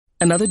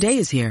Another day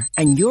is here,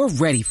 and you're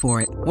ready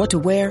for it. What to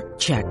wear?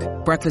 Check.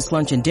 Breakfast,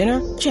 lunch, and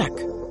dinner? Check.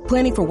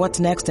 Planning for what's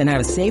next and how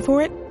to save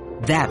for it?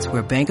 That's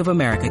where Bank of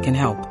America can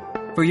help.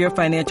 For your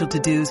financial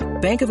to-dos,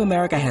 Bank of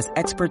America has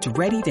experts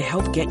ready to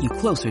help get you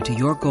closer to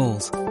your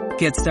goals.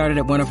 Get started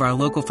at one of our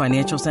local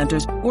financial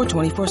centers or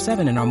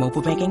 24/7 in our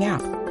mobile banking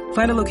app.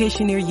 Find a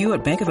location near you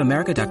at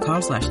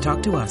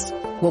bankofamerica.com/talktous.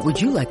 What would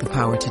you like the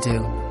power to do?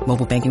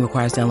 Mobile banking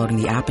requires downloading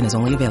the app and is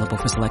only available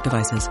for select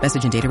devices.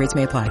 Message and data rates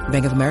may apply.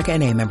 Bank of America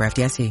N.A., member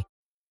FDIC.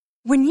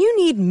 When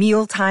you need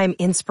mealtime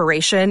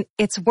inspiration,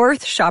 it's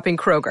worth shopping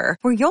Kroger,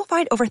 where you'll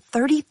find over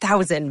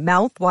 30,000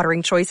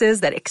 mouth-watering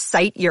choices that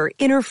excite your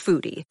inner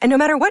foodie. And no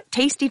matter what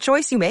tasty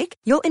choice you make,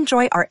 you'll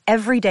enjoy our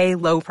everyday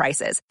low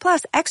prices,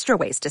 plus extra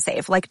ways to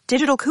save, like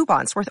digital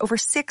coupons worth over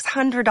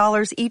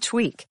 $600 each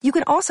week. You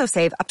can also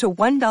save up to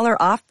 $1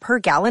 off per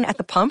gallon at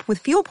the pump with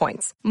fuel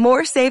points.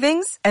 More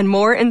savings and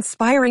more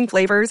inspiring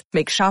flavors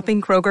make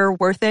shopping Kroger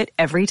worth it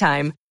every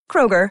time.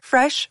 Kroger,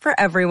 fresh for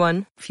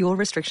everyone. Fuel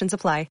restrictions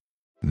apply.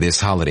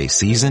 This holiday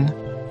season,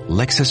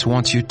 Lexus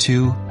wants you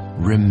to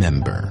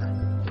remember.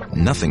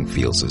 Nothing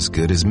feels as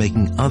good as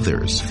making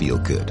others feel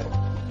good.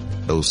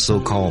 Those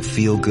so-called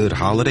feel-good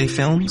holiday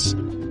films?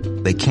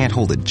 They can't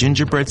hold a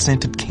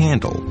gingerbread-scented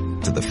candle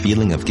to the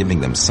feeling of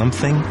giving them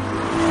something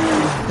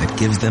that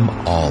gives them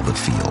all the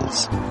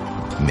feels.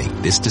 Make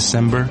this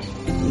December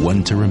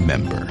one to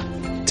remember.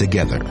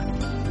 Together.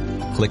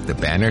 Click the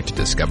banner to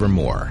discover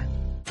more.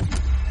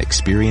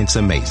 Experience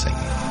amazing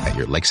at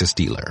your Lexus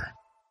dealer.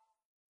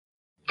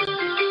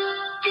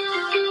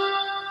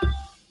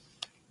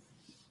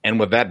 And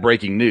with that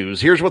breaking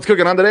news, here's what's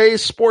cooking on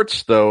today's Sports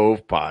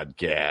Stove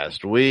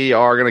podcast. We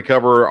are going to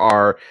cover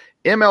our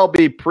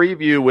MLB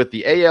preview with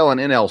the AL and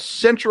NL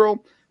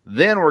Central.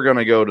 Then we're going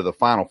to go to the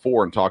Final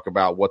Four and talk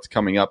about what's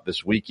coming up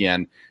this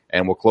weekend.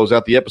 And we'll close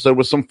out the episode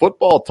with some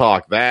football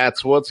talk.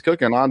 That's what's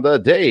cooking on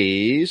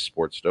today's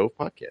Sports Stove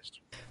podcast.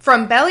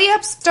 From Belly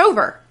Up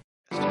Stover.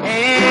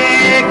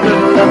 Hey,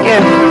 good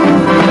looking.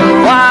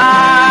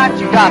 What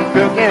you got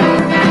cooking?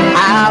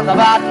 How's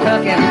about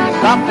cooking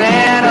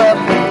something up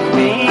to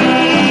me?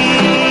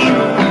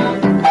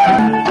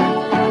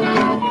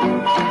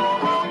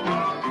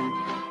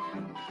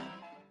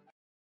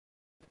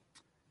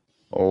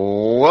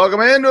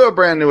 Welcome into a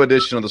brand new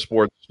edition of the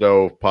Sports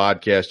Stove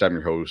podcast. I'm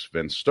your host,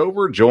 Vince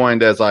Stover,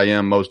 joined as I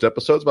am most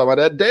episodes by my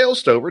dad, Dale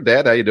Stover.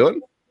 Dad, how you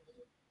doing?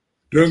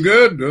 Doing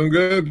good.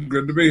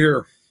 Good to be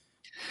here.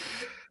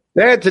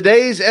 Dad,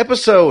 today's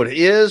episode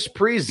is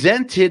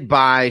presented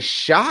by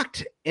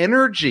Shocked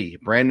Energy,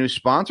 brand new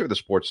sponsor of the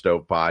Sports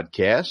Stove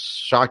podcast.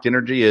 Shocked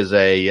Energy is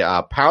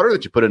a powder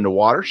that you put into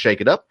water, shake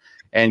it up,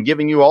 and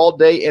giving you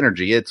all-day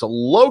energy. It's a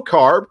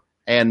low-carb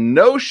and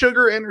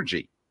no-sugar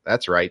energy.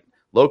 That's right,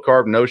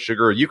 low-carb, no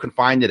sugar. You can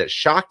find it at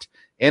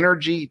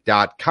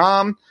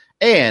shockedenergy.com,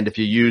 and if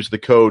you use the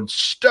code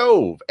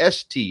STOVE,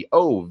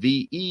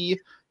 S-T-O-V-E, you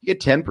get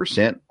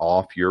 10%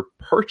 off your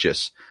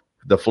purchase.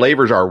 The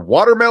flavors are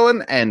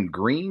watermelon and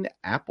green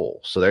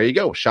apple. So there you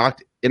go.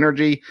 Shocked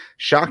Energy,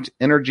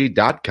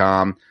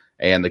 shockedenergy.com,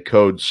 and the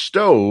code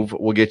STOVE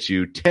will get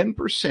you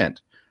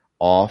 10%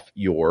 off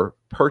your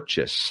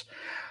purchase.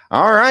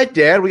 All right,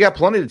 Dad, we got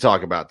plenty to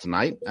talk about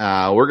tonight.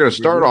 We're going to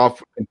start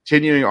off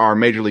continuing our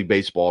Major League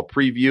Baseball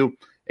preview.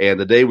 And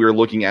today we are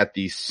looking at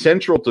the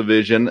Central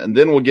Division, and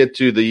then we'll get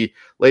to the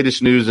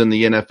latest news in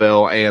the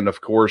NFL and, of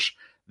course,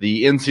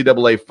 the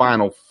NCAA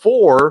Final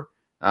Four.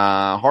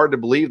 Hard to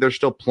believe they're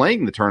still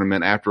playing the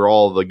tournament after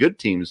all the good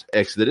teams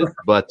exited,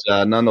 but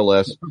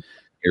nonetheless,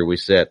 here we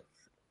sit.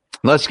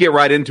 Let's get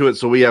right into it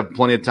so we have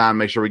plenty of time.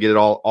 Make sure we get it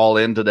all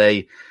in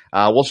today.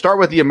 We'll start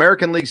with the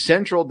American League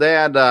Central,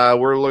 Dad.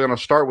 We're going to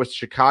start with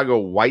Chicago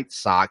White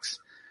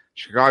Sox.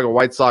 Chicago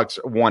White Sox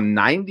won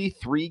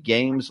 93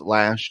 games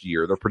last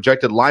year. Their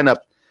projected lineup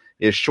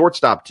is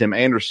shortstop Tim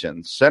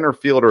Anderson, center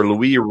fielder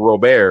Luis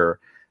Robert,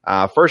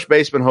 first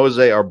baseman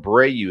Jose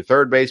Abreu,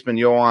 third baseman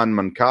Yohan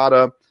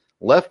Moncada,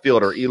 left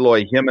fielder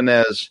Eloy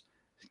Jimenez,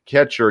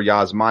 catcher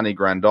Yasmani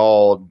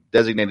Grandal,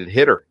 designated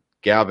hitter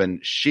Gavin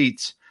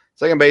Sheets,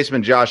 second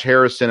baseman Josh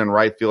Harrison, and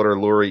right fielder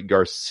Lurie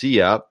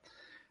Garcia.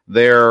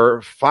 There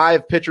are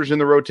five pitchers in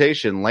the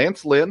rotation: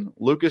 Lance Lynn,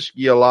 Lucas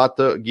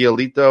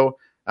Giolito,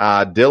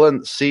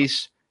 Dylan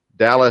Cease,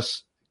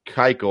 Dallas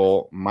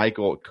Keuchel,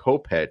 Michael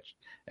Kopech.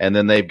 And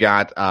then they've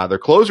got their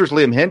closers,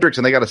 Liam Hendricks,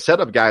 and they got a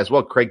setup guy as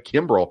well, Craig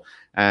Kimbrell,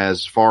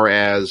 as far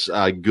as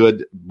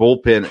good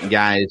bullpen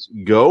guys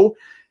go.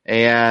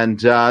 And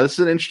this is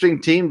an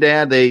interesting team,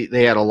 Dad.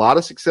 They had a lot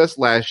of success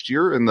last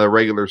year in the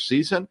regular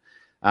season.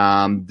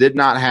 Did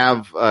not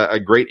have a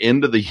great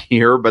end of the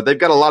year, but they've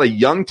got a lot of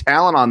young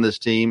talent on this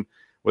team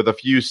with a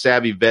few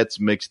savvy vets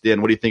mixed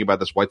in. What do you think about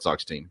this White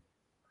Sox team?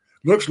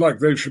 Looks like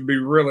they should be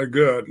really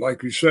good.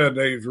 Like you said,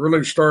 they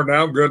really started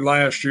out good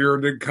last year,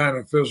 did kind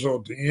of fizzle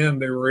at the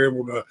end. They were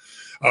able to,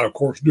 of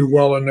course, do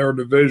well in their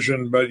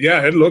division. But,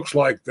 yeah, it looks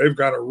like they've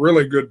got a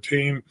really good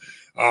team.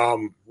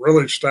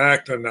 really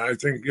stacked, and I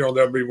think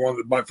they'll be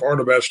by far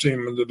the best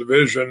team in the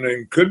division,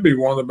 and could be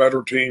one of the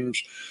better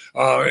teams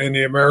in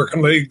the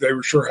American League. They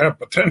sure have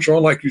potential,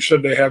 and like you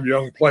said, they have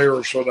young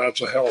players, so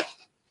that's a help.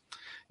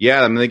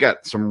 Yeah, I mean, they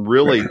got some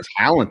really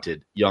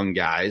talented young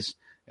guys,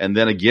 and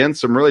then again,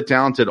 some really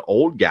talented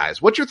old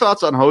guys. What's your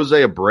thoughts on Jose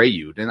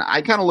Abreu? And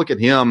I kind of look at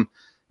him,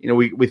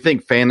 we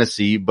think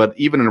fantasy, but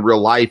even in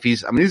real life,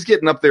 he's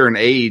getting up there in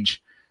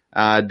age.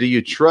 Do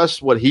you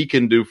trust what he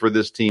can do for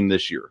this team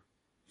this year?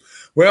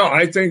 Well,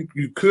 I think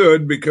you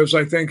could, because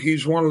I think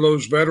he's one of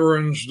those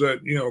veterans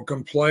that,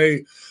 can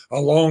play a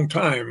long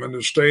time and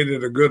has stayed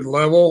at a good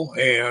level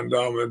and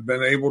have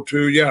been able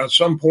to. Yeah, at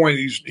some point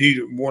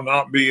he will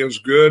not be as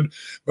good,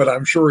 but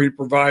I'm sure he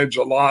provides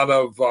a lot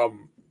of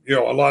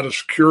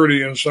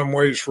security in some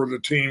ways for the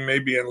team,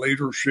 maybe in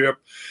leadership.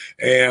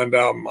 And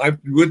I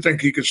would think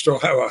he could still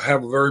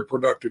have a very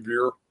productive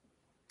year.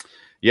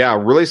 Yeah,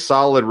 really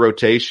solid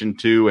rotation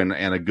too, and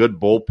a good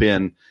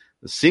bullpen.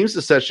 It seems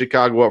to set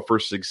Chicago up for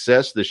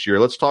success this year.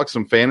 Let's talk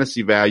some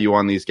fantasy value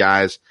on these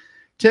guys.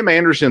 Tim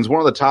Anderson's one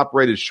of the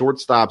top-rated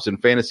shortstops in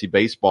fantasy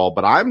baseball,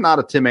 but I'm not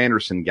a Tim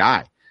Anderson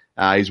guy.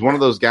 He's one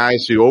of those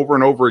guys who over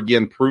and over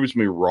again proves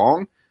me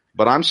wrong,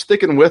 but I'm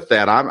sticking with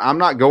that. I'm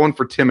not going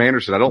for Tim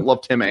Anderson. I don't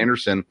love Tim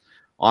Anderson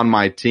on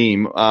my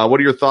team.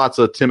 What are your thoughts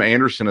of Tim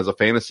Anderson as a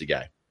fantasy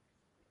guy?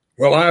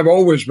 Well, I've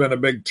always been a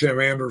big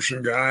Tim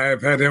Anderson guy.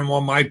 I've had him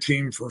on my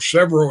team for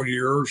several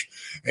years,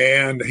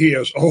 and he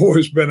has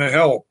always been a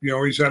help.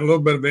 He's had a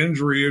little bit of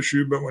injury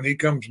issue, but when he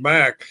comes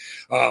back,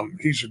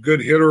 he's a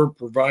good hitter,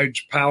 provides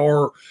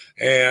power.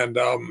 And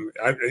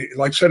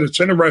like I said,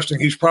 it's interesting.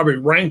 He's probably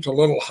ranked a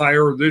little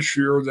higher this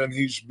year than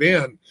he's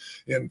been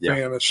in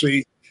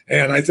fantasy.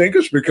 And I think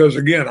it's because,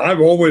 again, I've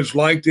always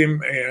liked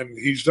him, and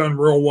he's done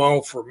real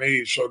well for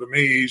me. So to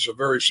me, he's a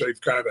very safe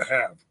guy to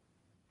have.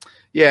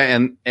 Yeah,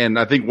 and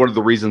I think one of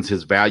the reasons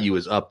his value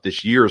is up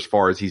this year as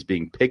far as he's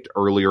being picked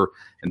earlier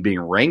and being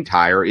ranked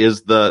higher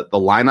is the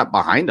lineup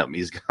behind him.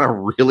 He's got a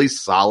really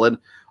solid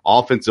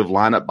offensive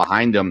lineup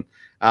behind him.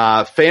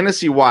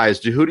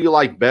 Fantasy-wise, who do you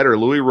like better,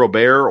 Luis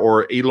Robert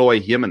or Eloy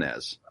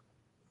Jimenez?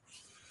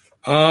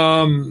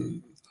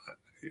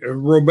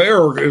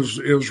 Robert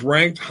is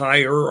ranked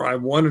higher. I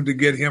wanted to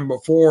get him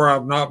before.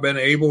 I've not been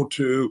able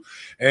to,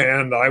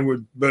 and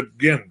but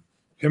again,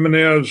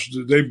 Jimenez,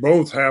 they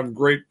both have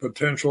great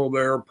potential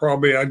there.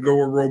 Probably I'd go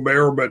with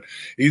Robert, but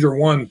either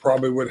one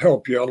probably would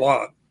help you a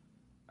lot.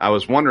 I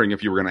was wondering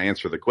if you were going to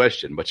answer the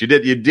question, but you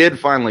did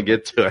finally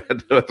get to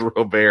it with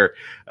Robert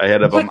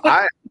ahead of him.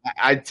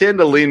 I tend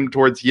to lean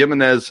towards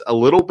Jimenez a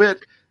little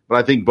bit, but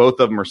I think both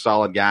of them are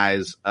solid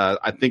guys.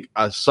 I think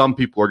some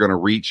people are going to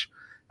reach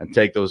and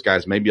take those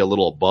guys maybe a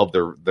little above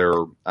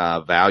their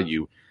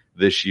value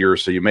this year,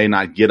 so you may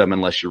not get them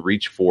unless you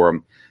reach for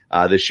them.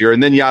 This year.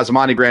 And then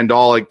Yasmani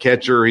Grandal at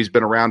catcher. He's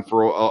been around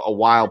for a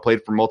while,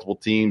 played for multiple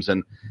teams,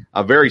 and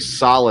a very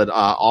solid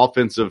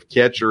offensive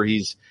catcher.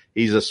 He's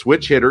a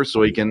switch hitter,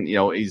 so he can,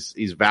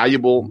 he's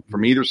valuable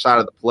from either side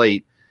of the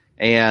plate,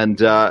 and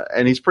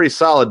he's pretty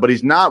solid, but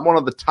he's not one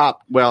of the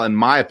top, well, in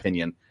my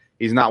opinion,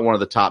 he's not one of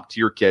the top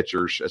tier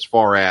catchers as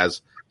far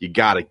as you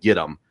got to get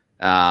him.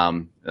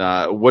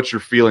 What's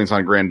your feelings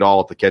on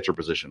Grandal at the catcher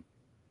position?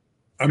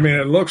 I mean,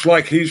 it looks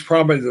like he's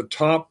probably the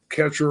top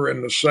catcher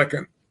in the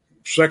second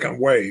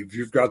wave.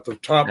 You've got the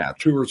top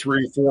 2 or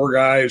 3, 4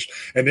 guys,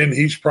 and then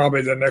he's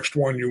probably the next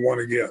one you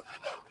want to get.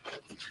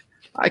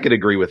 I could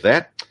agree with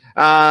that.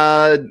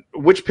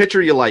 Which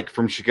pitcher you like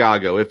from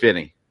Chicago, if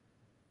any?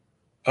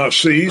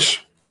 Cease.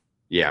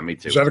 Yeah, me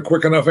too. Is that a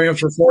quick enough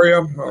answer for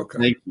you? Okay.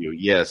 Thank you.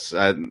 Yes. We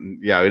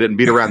didn't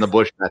beat around the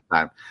bush that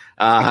time.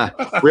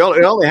 We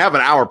only have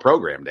an hour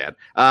program, Dad.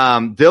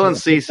 Dylan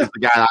Cease is the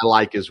guy I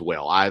like as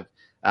well.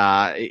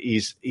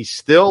 He's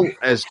still,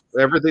 as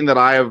everything that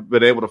I have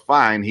been able to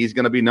find, he's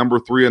going to be number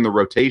 3 in the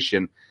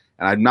rotation,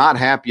 and I'm not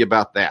happy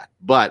about that.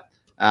 But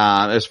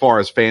as far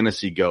as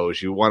fantasy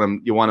goes, you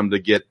want him to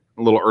get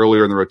a little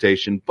earlier in the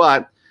rotation.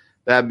 But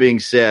that being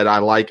said, I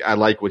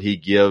like what he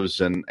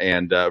gives, and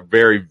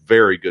very,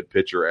 very good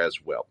pitcher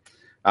as well.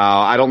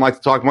 I don't like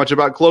to talk much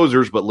about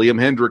closers, but Liam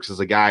Hendricks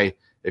is a guy.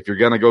 If you're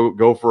going to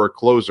go for a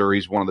closer,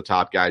 he's one of the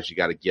top guys you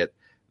got to get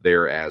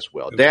there as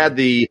well. Dad,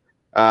 the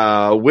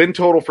win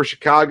total for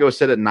Chicago is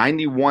set at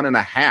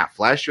 91.5.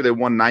 Last year they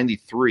won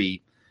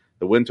 93.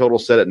 The win total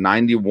set at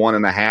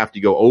 91.5. Do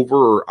you go over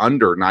or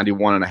under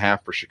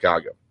 91.5 for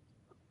Chicago?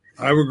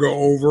 I would go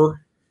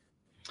over.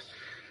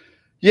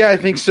 Yeah, I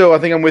think so. I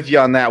think I'm with you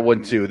on that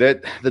one too.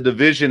 That the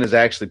division is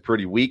actually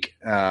pretty weak,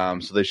 so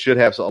they should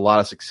have a lot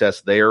of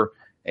success there.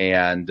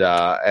 And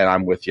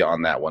I'm with you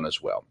on that one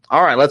as well.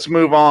 All right, let's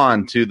move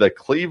on to the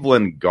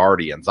Cleveland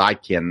Guardians. I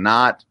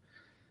cannot.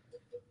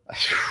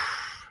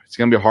 It's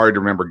going to be hard to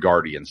remember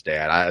Guardians,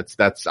 Dad.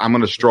 I'm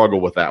going to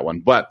struggle with that one.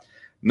 But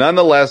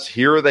nonetheless,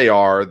 here they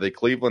are, the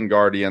Cleveland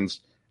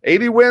Guardians.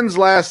 80 wins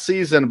last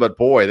season, but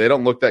boy, they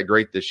don't look that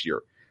great this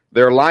year.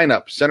 Their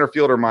lineup: center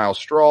fielder Miles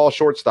Straw,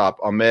 shortstop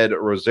Ahmed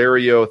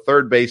Rosario,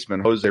 third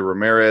baseman Jose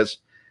Ramirez,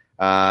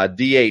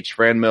 DH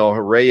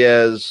Franmil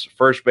Reyes,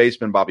 first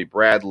baseman Bobby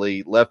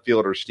Bradley, left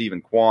fielder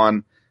Stephen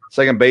Kwan,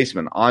 Second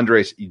baseman,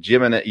 Andres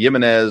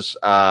Jimenez.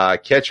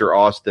 Catcher,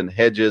 Austin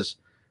Hedges.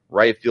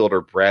 Right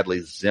fielder,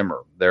 Bradley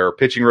Zimmer. Their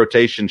pitching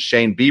rotation,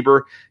 Shane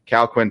Bieber,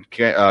 Cal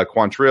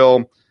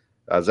Quantrill,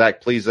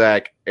 Zach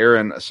Plesac,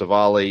 Aaron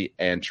Savali,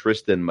 and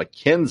Tristan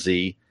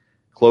McKenzie.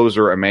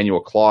 Closer,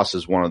 Emmanuel Kloss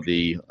is one of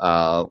the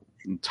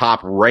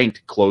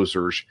top-ranked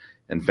closers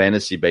in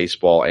fantasy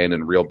baseball and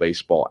in real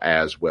baseball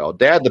as well.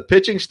 Dad, the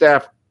pitching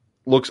staff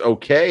looks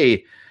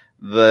okay.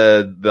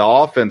 The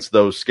offense,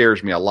 though,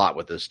 scares me a lot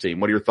with this team.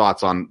 What are your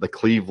thoughts on the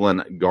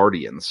Cleveland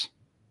Guardians?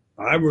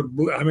 I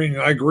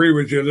agree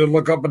with you. To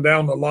look up and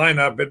down the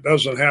lineup, it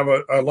doesn't have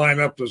a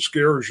lineup that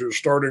scares you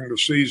starting the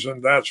season,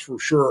 that's for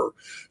sure.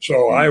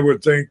 So I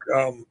would think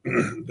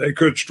they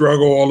could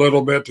struggle a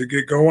little bit to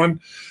get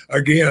going.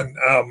 Again,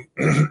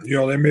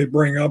 they may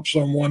bring up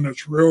someone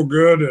that's real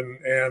good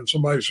and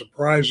somebody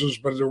surprises,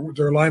 but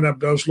their lineup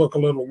does look a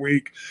little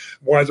weak,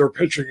 while their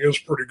pitching is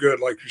pretty good,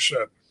 like you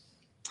said.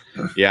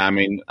 Yeah,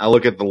 I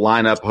look at the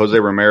lineup. Jose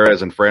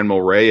Ramirez and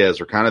Franmil Reyes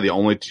are kind of the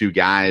only two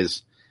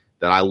guys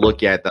that I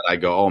look at that I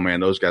go, oh,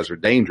 man, those guys are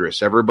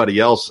dangerous. Everybody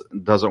else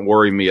doesn't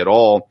worry me at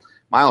all.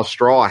 Miles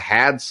Straw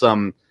had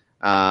some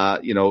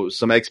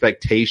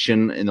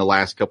expectation in the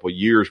last couple of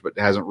years, but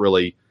hasn't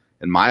really,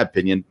 in my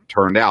opinion,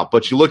 turned out.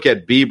 But you look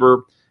at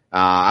Bieber.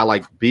 I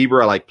like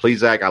Bieber. I like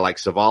Plesac. I like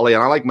Savali.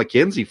 And I like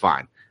McKenzie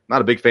fine. I'm not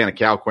a big fan of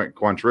Cal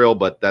Quantrill,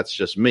 but that's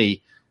just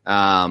me.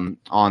 On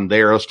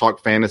there, let's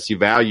talk fantasy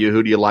value.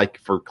 Who do you like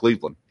for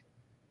Cleveland?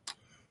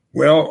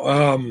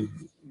 Well,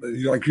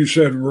 like you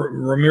said,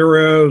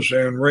 Ramirez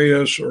and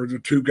Reyes are the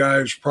two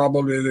guys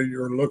probably that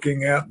you're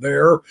looking at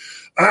there.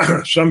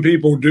 Some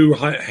people do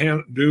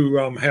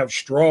have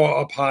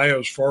Straw up high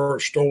as far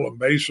as stolen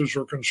bases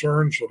are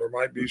concerned, so there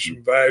might be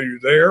some value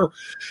there.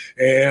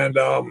 And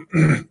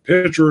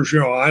pitchers,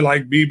 I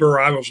like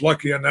Bieber. I was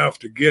lucky enough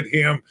to get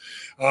him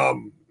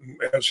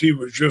as he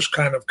was just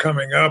kind of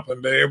coming up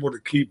and be able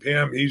to keep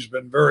him. He's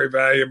been very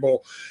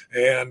valuable,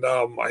 and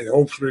I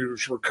hopefully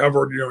was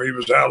recovered. He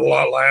was out a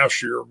lot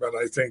last year, but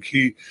I think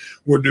he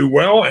would do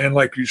well. And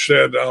like you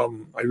said,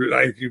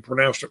 you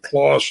pronounced it,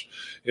 Kloss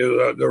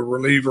is the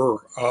reliever.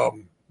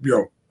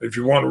 If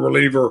you want a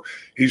reliever,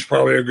 he's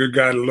probably a good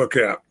guy to look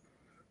at.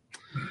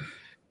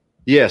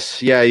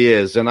 Yes, yeah, he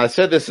is. And I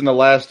said this in the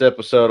last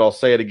episode. I'll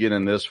say it again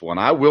in this one.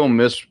 I will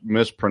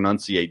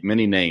mispronunciate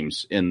many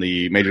names in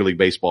the Major League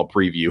Baseball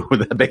preview.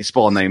 The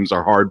baseball names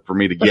are hard for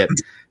me to get.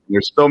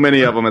 There's so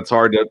many of them, it's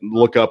hard to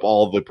look up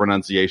all the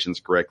pronunciations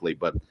correctly.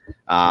 But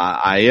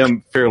I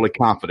am fairly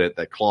confident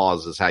that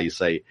Claus is how you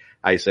say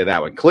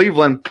that one.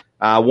 Cleveland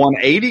won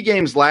 80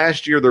 games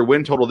last year. Their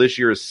win total this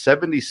year is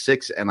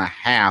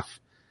 76.5.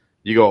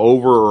 You go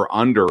over or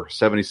under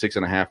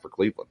 76.5 for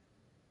Cleveland?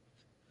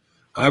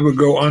 I would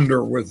go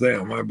under with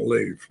them, I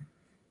believe.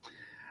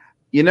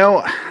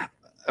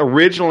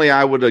 Originally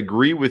I would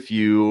agree with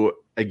you.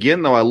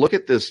 Again, though, I look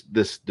at this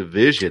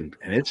division,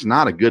 and it's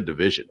not a good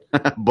division.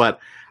 But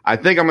I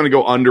think I'm going to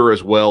go under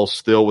as well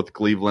still with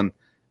Cleveland.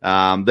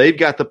 They've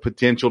got the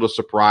potential to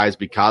surprise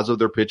because of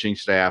their pitching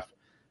staff.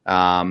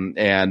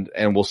 And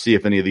we'll see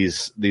if any of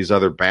these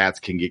other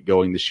bats can get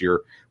going this year.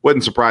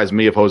 Wouldn't surprise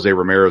me if Jose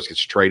Ramirez gets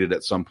traded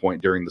at some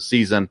point during the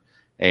season,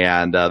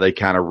 and they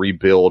kind of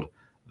rebuild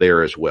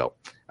there as well.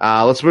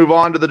 Let's move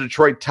on to the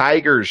Detroit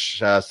Tigers.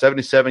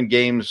 77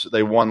 games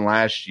they won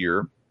last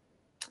year.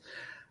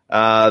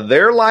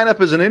 Their lineup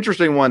is an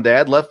interesting one,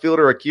 Dad. Left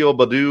fielder Akil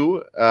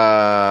Baddoo,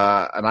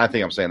 and I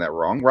think I'm saying that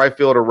wrong. Right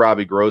fielder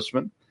Robbie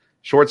Grossman.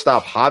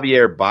 Shortstop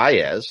Javier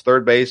Baez.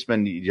 Third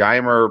baseman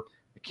Jaimer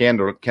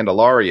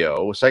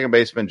Candelario. Second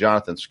baseman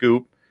Jonathan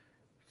Scoop.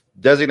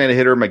 Designated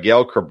hitter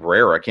Miguel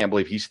Cabrera. I can't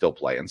believe he's still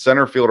playing.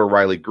 Center fielder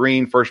Riley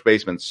Green. First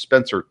baseman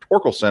Spencer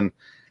Torkelson.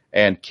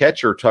 And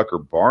catcher Tucker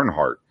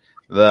Barnhart.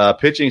 The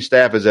pitching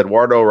staff is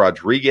Eduardo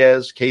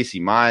Rodriguez, Casey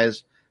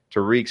Mize,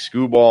 Tariq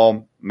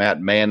Skubal,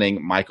 Matt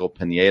Manning, Michael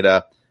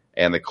Pineda,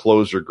 and the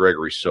closer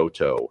Gregory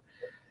Soto.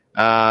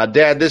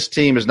 Dad, this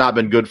team has not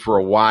been good for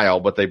a while,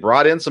 but they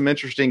brought in some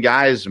interesting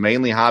guys,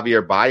 mainly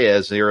Javier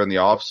Baez here in the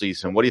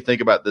offseason. What do you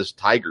think about this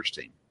Tigers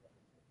team?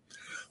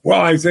 Well,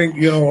 I think,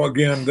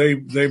 again,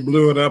 they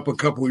blew it up a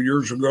couple of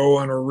years ago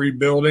and are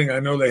rebuilding.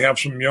 I know they have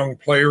some young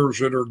players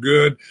that are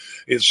good.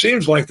 It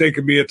seems like they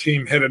could be a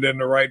team headed in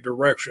the right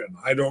direction.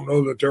 I don't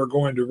know that they're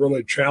going to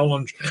really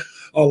challenge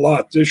a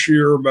lot this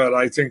year, but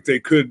I think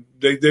they could.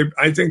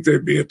 I think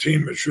they'd be a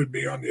team that should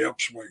be on the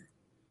upswing.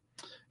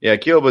 Yeah,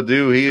 Akil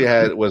Baddoo,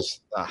 he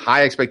was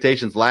high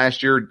expectations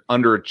last year,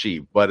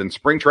 underachieved. But in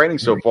spring training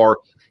so far,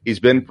 he's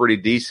been pretty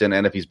decent.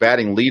 And if he's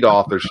batting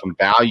leadoff, there's some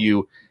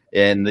value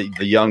in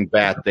the young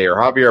bat there.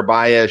 Javier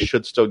Baez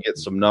should still get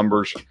some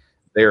numbers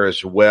there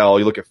as well.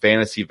 You look at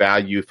fantasy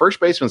value. First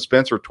baseman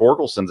Spencer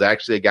Torkelson's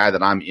actually a guy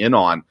that I'm in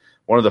on,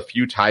 one of the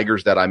few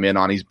Tigers that I'm in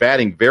on. He's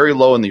batting very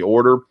low in the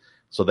order,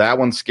 so that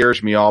one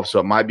scares me off. So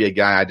it might be a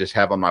guy I just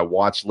have on my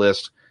watch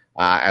list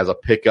as a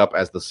pickup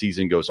as the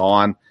season goes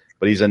on.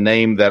 But he's a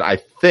name that I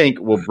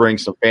think will bring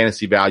some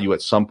fantasy value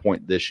at some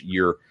point this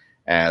year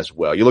as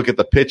well. You look at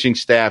the pitching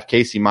staff,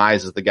 Casey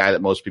Mize is the guy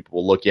that most people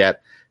will look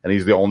at, and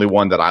he's the only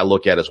one that I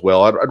look at as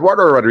well.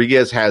 Eduardo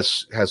Rodriguez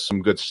has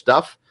some good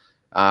stuff.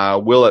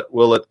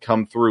 Will it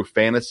come through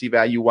fantasy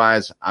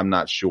value-wise? I'm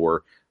not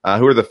sure.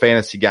 Who are the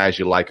fantasy guys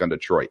you like on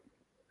Detroit?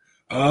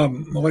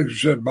 Like you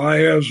said,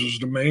 Baez is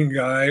the main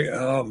guy.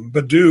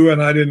 Badu,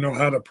 and I didn't know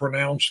how to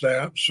pronounce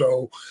that.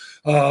 So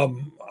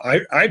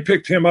I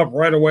picked him up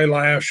right away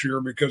last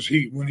year because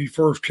when he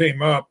first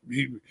came up,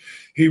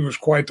 he was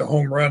quite the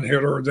home run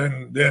hitter.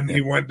 Then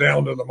he went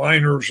down to the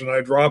minors, and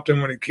I dropped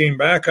him. When he came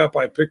back up,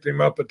 I picked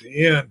him up at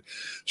the end.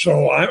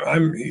 So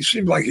he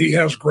seemed like he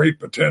has great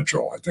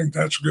potential. I think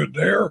that's good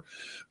there.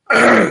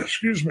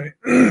 Excuse me.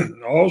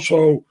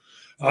 Also,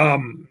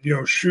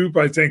 Shoop,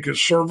 I think, is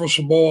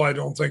serviceable. I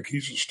don't think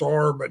he's a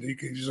star, but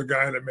he's a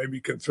guy that maybe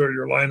can fill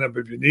your lineup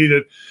if you need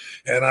it.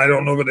 And I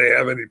don't know if they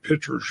have any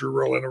pitchers you're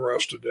real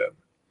interested in.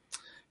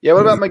 Yeah,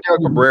 what about Miguel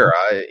Cabrera?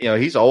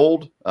 He's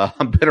old.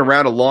 Been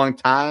around a long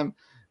time,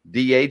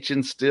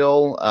 DHing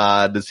still.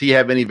 Does he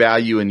have any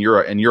value in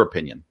your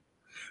opinion?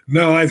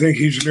 No, I think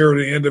he's near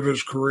the end of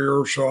his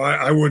career, so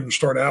I wouldn't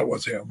start out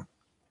with him.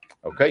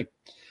 Okay.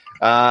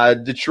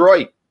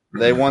 Detroit.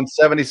 They won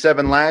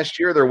 77 last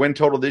year. Their win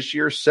total this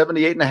year,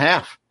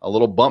 78.5. A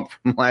little bump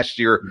from last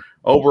year,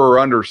 over or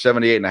under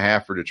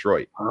 78.5 for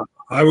Detroit.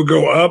 I would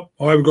go up.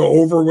 I would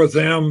go over with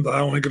them. I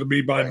don't think it'll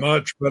be by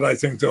much, but I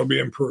think they'll be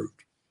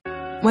improved.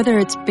 Whether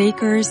it's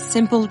Baker's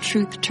Simple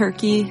Truth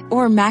Turkey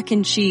or mac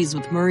and cheese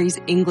with Murray's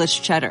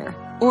English Cheddar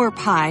or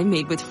pie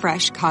made with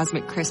fresh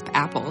Cosmic Crisp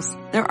apples,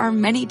 there are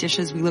many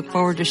dishes we look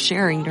forward to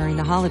sharing during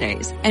the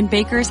holidays. And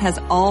Baker's has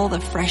all the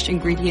fresh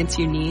ingredients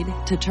you need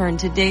to turn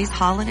today's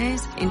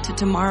holidays into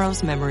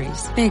tomorrow's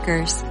memories.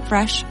 Baker's,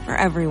 fresh for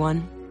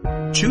everyone.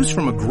 Choose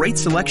from a great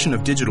selection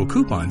of digital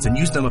coupons and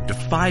use them up to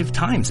 5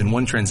 times in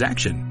one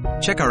transaction.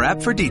 Check our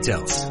app for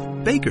details.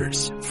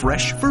 Baker's,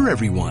 fresh for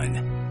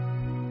everyone.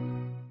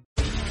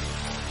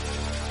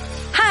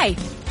 Hi,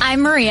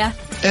 I'm Maria.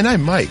 And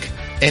I'm Mike.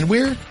 And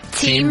we're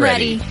Team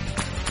Ready.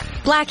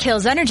 Black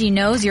Hills Energy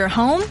knows your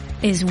home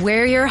is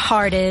where your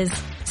heart is,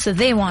 so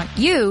they want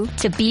you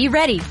to be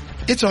ready.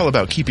 It's all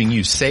about keeping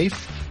you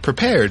safe,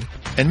 prepared,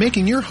 and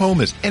making your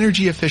home as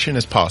energy efficient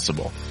as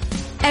possible.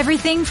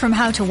 Everything from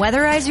how to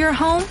weatherize your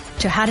home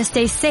to how to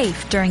stay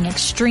safe during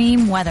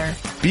extreme weather.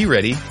 Be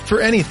ready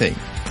for anything.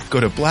 Go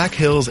to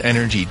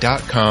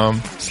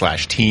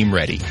blackhillsenergy.com/team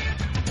ready.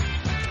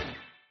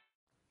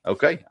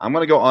 Okay, I'm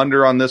going to go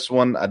under on this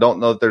one. I don't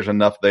know that there's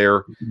enough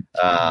there,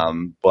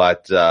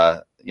 but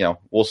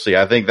we'll see.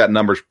 I think that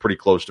number's pretty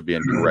close to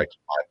being correct,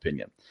 in my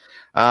opinion.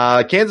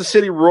 Kansas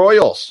City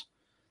Royals,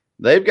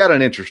 they've got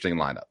an interesting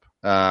lineup.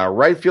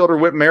 Right fielder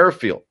Whit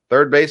Merrifield,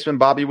 third baseman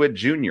Bobby Witt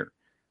Jr.,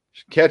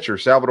 catcher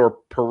Salvador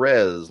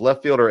Perez,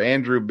 left fielder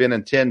Andrew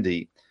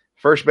Benintendi,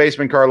 first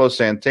baseman Carlos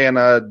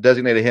Santana,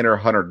 designated hitter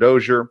Hunter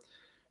Dozier,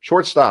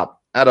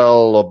 shortstop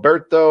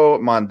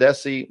Adalberto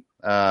Mondesi,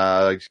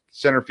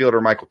 center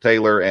fielder Michael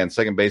Taylor, and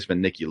second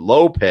baseman Nicky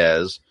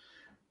Lopez.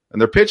 And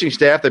their pitching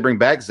staff, they bring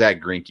back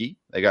Zach Greinke.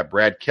 They got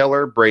Brad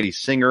Keller, Brady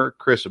Singer,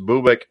 Chris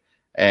Bubik,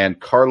 and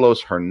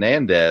Carlos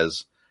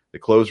Hernandez. The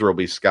closer will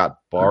be Scott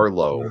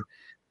Barlow.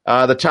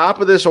 The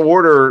top of this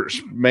order,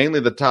 mainly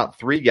the top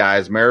 3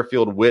 guys,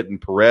 Merrifield, Witt, and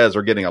Perez,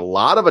 are getting a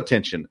lot of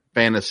attention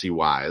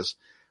fantasy-wise.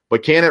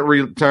 But can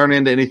it turn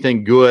into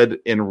anything good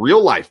in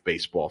real-life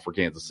baseball for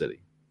Kansas City?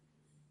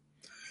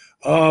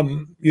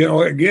 Again,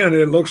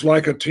 it looks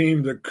like a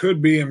team that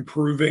could be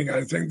improving.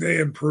 I think they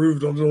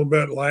improved a little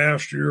bit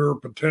last year,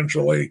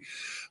 potentially.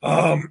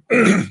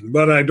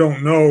 But I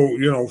don't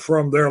know,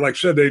 from there. Like I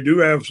said, they do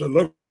have, it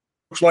looks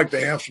like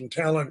they have some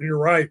talent. And you're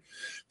right.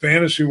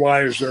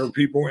 Fantasy-wise, there are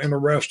people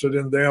interested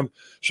in them.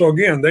 So,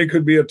 again, they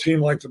could be a team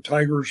like the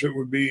Tigers that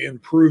would be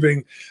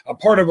improving. A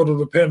part of it will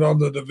depend on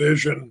the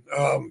division.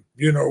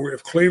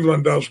 If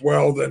Cleveland does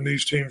well, then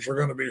these teams are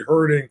going to be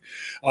hurting.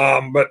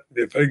 But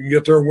if they can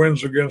get their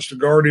wins against the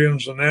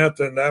Guardians and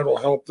then that'll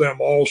help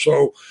them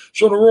also.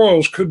 So the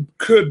Royals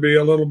could be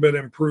a little bit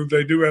improved.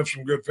 They do have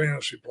some good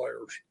fantasy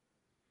players.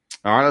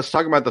 All right, let's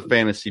talk about the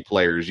fantasy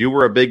players. You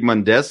were a big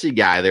Mondesi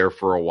guy there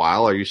for a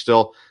while. Are you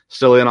still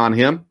in on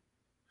him?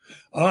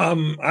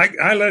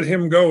 I let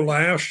him go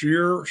last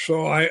year,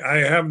 so I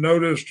have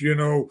noticed,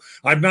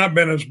 I've not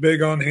been as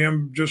big on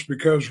him just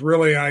because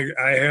really I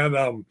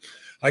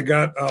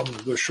got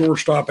the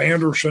shortstop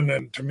Anderson,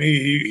 and to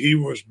me he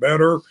was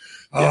better.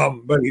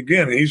 But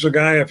again, he's a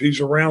guy, if he's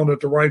around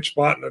at the right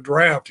spot in the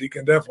draft, he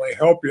can definitely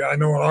help you. I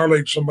know in our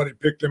league somebody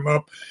picked him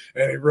up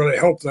and he really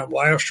helped them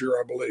last year,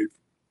 I believe.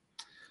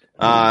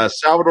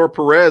 Salvador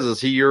Perez, is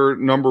he your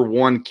number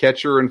 1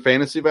 catcher in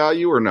fantasy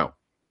value or no?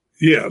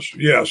 Yes.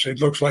 It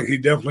looks like he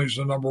definitely is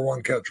the number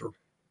 1 catcher.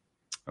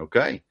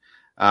 Okay.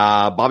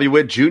 Bobby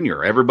Witt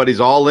Jr. Everybody's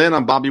all in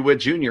on Bobby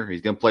Witt Jr.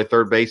 He's going to play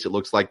third base. It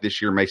looks like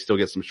this year may still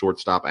get some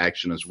shortstop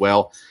action as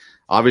well.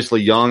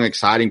 Obviously, young,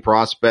 exciting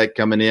prospect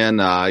coming in.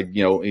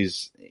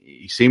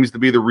 He seems to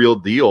be the real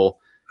deal.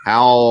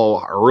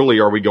 How early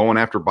are we going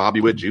after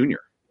Bobby Witt Jr.?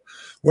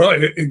 Well,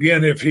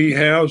 again, if he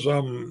has,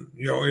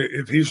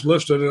 if he's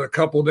listed at a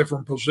couple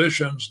different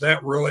positions,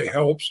 that really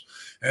helps,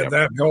 and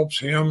that helps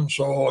him.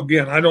 So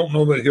again, I don't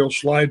know that he'll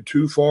slide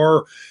too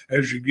far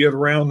as you get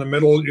around the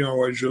middle.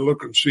 As you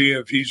look and see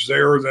if he's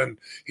there, then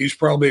he's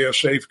probably a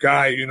safe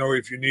guy.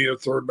 If you need a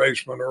third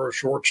baseman or a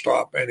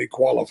shortstop, and he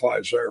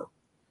qualifies there.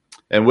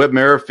 And Whit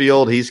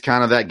Merrifield, he's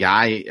kind of that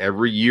guy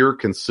every year,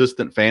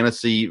 consistent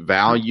fantasy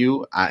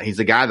value. He's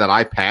a guy that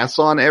I pass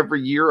on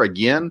every year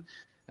again.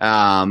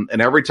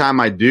 And every time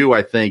I do,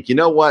 I think, you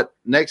know what,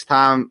 next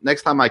time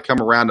I come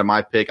around to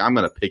my pick, I'm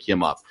going to pick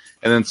him up,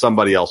 and then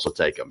somebody else will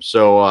take him.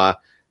 So,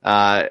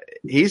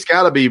 he's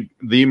got to be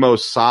the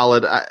most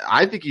solid.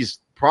 I think he's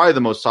probably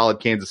the most solid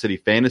Kansas City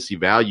fantasy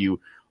value,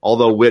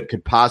 although Whit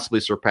could possibly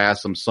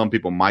surpass him. Some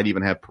people might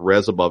even have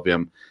Perez above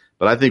him,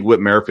 but I think Whit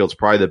Merrifield's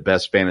probably the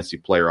best fantasy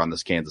player on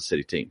this Kansas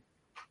City team.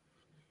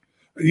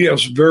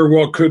 Yes, very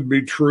well could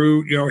be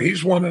true.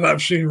 He's one that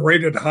I've seen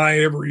rated high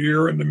every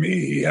year, and to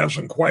me, he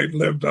hasn't quite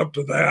lived up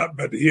to that,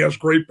 but he has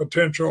great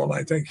potential, and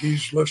I think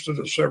he's listed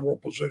at several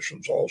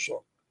positions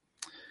also.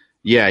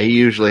 Yeah, he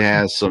usually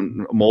has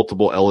some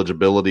multiple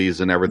eligibilities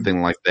and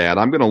everything like that.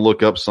 I'm going to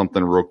look up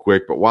something real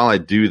quick, but while I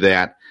do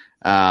that,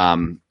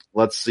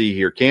 let's see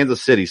here.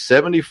 Kansas City,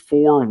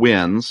 74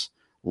 wins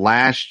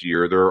last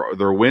year.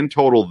 Their win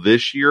total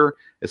this year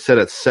is set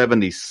at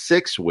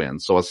 76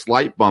 wins, so a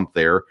slight bump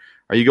there.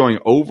 Are you going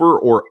over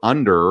or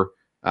under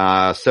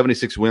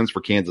 76 wins for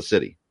Kansas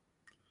City?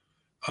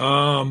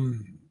 I'll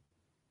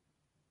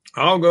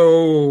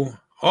go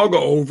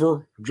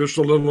over just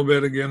a little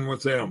bit again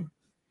with them.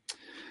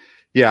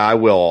 Yeah, I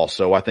will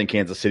also. I think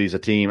Kansas City's a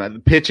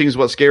team. Pitching is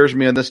what scares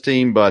me on this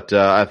team, but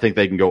I think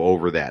they can go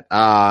over that.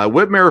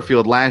 Whit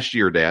Merrifield last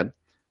year, Dad,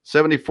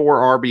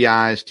 74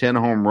 RBIs, 10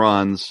 home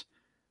runs.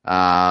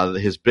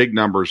 His big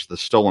numbers, the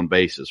stolen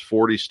bases,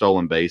 40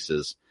 stolen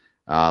bases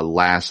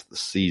last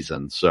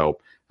season. So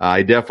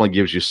it definitely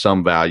gives you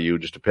some value,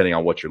 just depending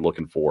on what you're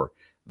looking for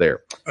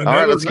there.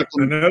 Another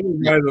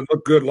guy that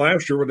looked good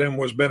last year with them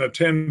was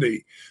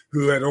Benintendi,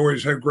 who had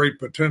always had great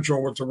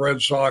potential with the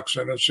Red Sox,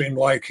 and it seemed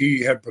like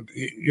he's a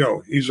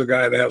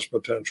guy that has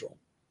potential.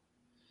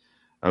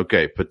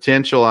 Okay,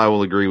 potential, I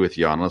will agree with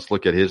you on. Let's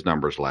look at his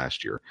numbers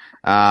last year.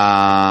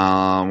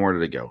 Where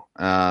did it go?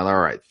 All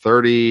right,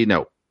 30,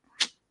 no.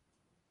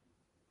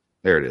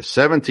 There it is,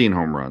 17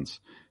 home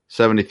runs,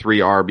 73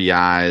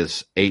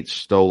 RBIs, 8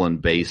 stolen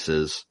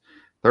bases,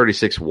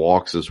 36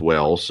 walks as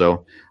well.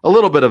 So a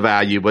little bit of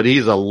value, but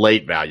he's a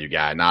late value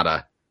guy,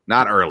 not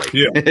early.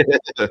 Yeah.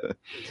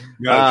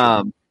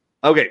 Gotcha.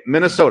 Okay,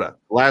 Minnesota,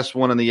 last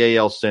one in the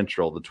AL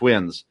Central, the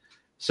Twins,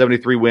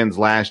 73 wins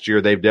last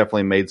year. They've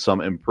definitely made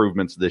some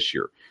improvements this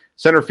year.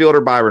 Center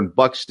fielder Byron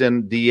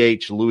Buxton,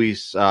 DH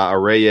Luis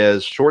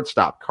Reyes,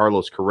 shortstop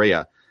Carlos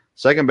Correa,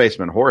 second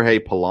baseman Jorge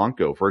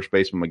Polanco, first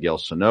baseman Miguel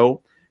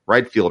Sano,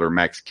 right fielder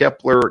Max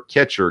Kepler,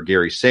 catcher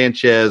Gary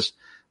Sanchez,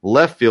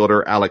 left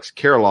fielder Alex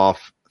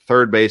Kirilloff,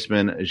 third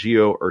baseman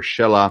Gio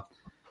Urshela.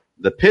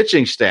 The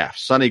pitching staff,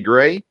 Sonny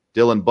Gray,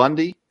 Dylan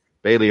Bundy,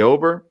 Bailey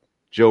Ober,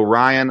 Joe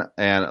Ryan,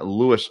 and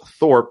Lewis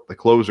Thorpe. The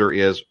closer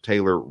is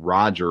Taylor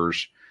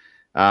Rogers.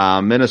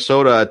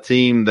 Minnesota, a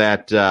team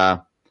that,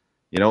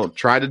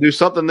 tried to do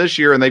something this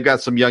year, and they've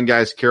got some young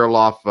guys,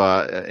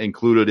 Kirilloff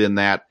included in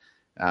that.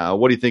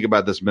 What do you think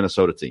about this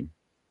Minnesota team?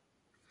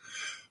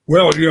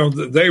 Well,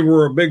 they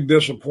were a big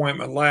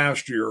disappointment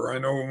last year. I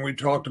know when we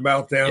talked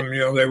about them,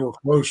 they were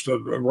close to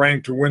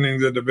ranked to winning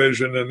the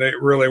division, and they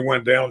really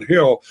went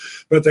downhill.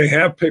 But they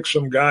have picked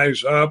some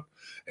guys up,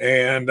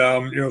 and,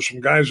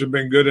 some guys have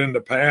been good in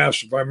the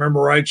past. If I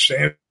remember right,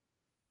 Sanchez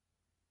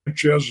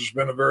has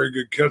been a very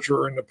good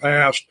catcher in the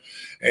past,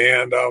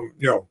 and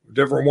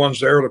different ones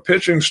there. The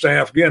pitching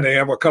staff, again, they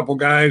have a couple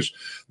guys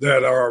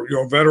that are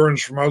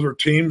veterans from other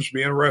teams.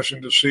 Be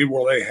interesting to see,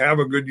 will they have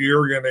a good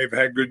year again? They've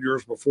had good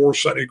years before.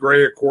 Sonny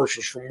Gray, of course,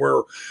 is from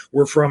where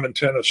we're from in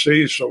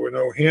Tennessee, so we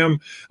know him.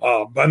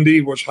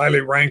 Bundy was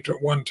highly ranked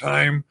at one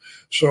time,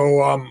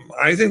 so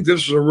I think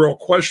this is a real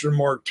question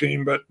mark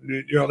team, but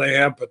they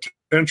have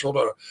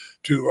potential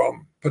to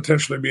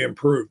potentially be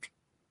improved.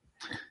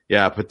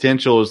 Yeah,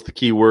 potential is the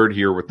key word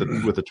here with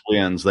the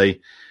Twins.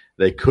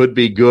 They could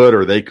be good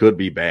or they could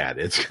be bad.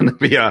 It's going to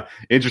be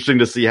interesting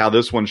to see how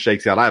this one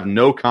shakes out. I have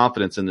no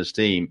confidence in this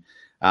team.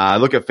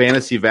 Look at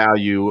fantasy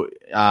value.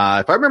 If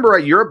I remember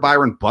right, you're a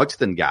Byron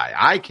Buxton guy.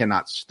 I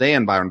cannot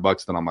stand Byron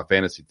Buxton on my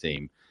fantasy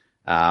team,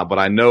 but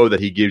I know that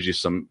he gives you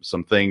some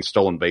things,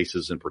 stolen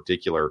bases in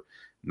particular,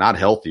 not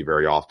healthy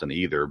very often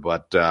either.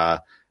 But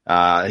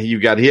you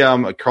got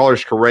him,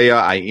 Carlos Correa.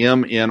 I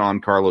am in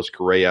on Carlos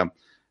Correa.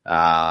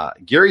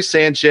 Gary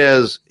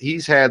Sanchez,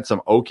 he's had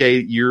some okay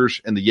years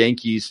in the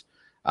Yankees.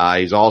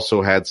 He's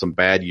also had some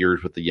bad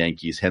years with the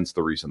Yankees, hence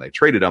the reason they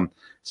traded him.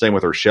 Same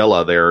with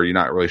Urshela there. You're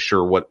not really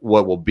sure what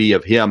will be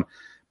of him.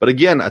 But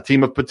again, a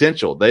team of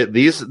potential.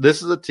 This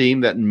is a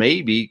team that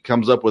maybe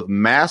comes up with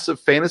massive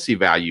fantasy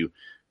value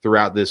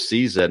throughout this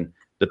season,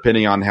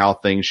 depending on how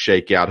things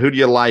shake out. Who do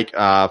you like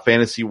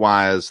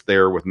fantasy-wise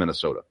there with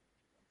Minnesota?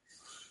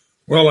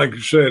 Well, like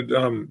you said,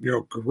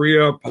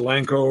 Correa,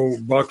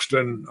 Polanco,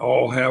 Buxton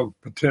all have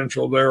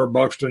potential there.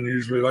 Buxton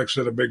usually, like I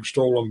said, a big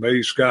stolen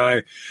base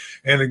guy.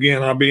 And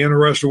again, I'll be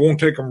interested.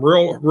 Won't take them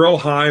real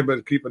high,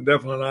 but keep a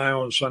definite eye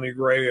on Sonny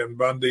Gray and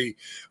Bundy,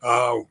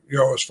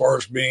 as far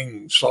as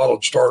being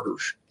solid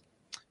starters.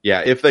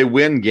 Yeah, if they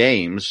win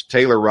games,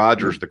 Taylor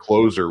Rogers, the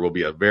closer, will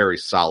be a very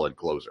solid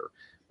closer.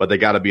 But they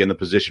got to be in the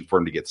position for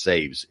him to get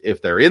saves.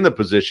 If they're in the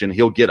position,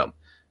 he'll get them.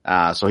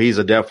 So he's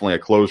definitely a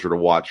closer to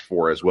watch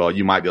for as well.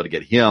 You might be able to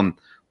get him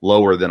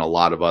lower than a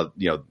lot of other,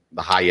 the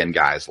high end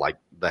guys like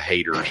the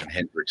Haters and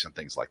Hendricks and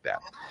things like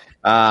that.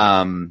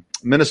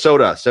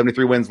 Minnesota,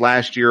 73 wins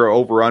last year,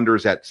 over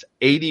unders at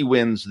 80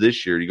 wins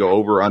this year. You go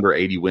over under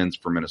 80 wins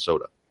for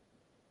Minnesota.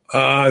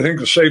 I think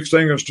the safe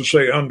thing is to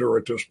say under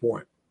at this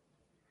point.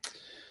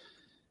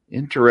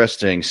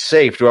 Interesting.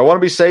 Safe. Do I want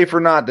to be safe or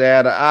not,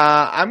 Dad?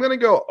 I'm going to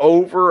go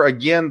over,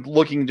 again,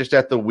 looking just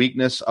at the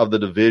weakness of the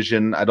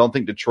division. I don't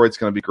think Detroit's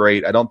going to be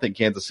great. I don't think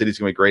Kansas City's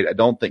going to be great. I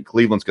don't think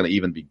Cleveland's going to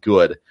even be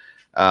good.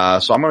 So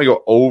I'm going to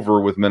go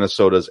over with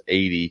Minnesota's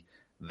 80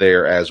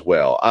 there as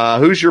well.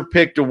 Who's your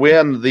pick to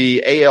win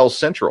the AL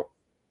Central?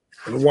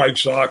 The White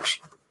Sox.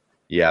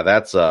 Yeah,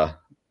 that's a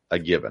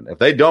given. If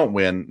they don't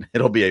win,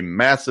 it'll be a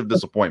massive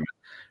disappointment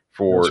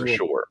for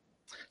sure.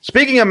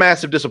 Speaking of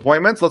massive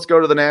disappointments, let's go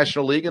to the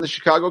National League and the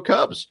Chicago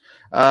Cubs.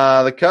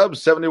 The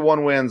Cubs,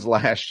 71 wins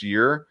last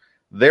year.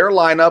 Their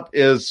lineup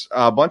is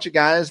a bunch of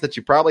guys that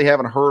you probably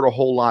haven't heard a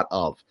whole lot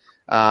of.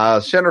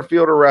 Center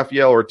fielder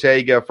Rafael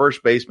Ortega,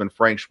 first baseman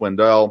Frank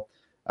Schwindel,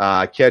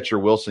 catcher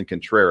Wilson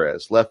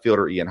Contreras, left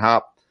fielder Ian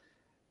Happ,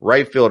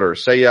 right fielder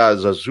Seiya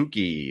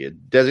Suzuki,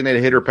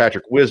 designated hitter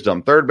Patrick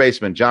Wisdom, third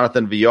baseman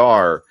Jonathan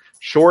Villar,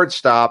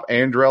 shortstop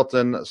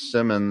Andrelton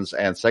Simmons,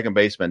 and second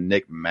baseman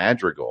Nick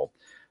Madrigal.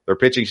 Their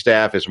pitching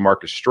staff is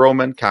Marcus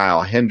Stroman,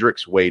 Kyle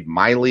Hendricks, Wade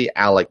Miley,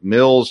 Alec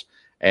Mills,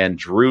 and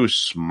Drew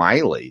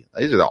Smiley.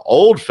 These are the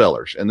old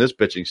fellers in this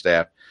pitching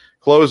staff.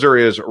 Closer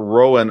is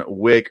Rowan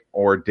Wick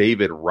or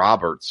David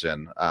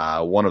Robertson,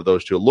 one of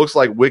those two. It looks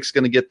like Wick's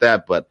going to get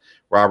that, but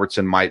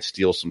Robertson might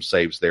steal some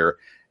saves there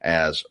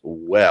as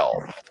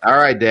well. All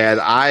right, Dad,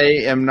 I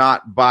am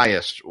not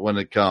biased when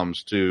it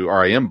comes to,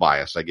 or I am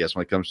biased, I guess,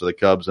 when it comes to the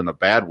Cubs in a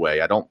bad way.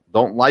 I don't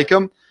like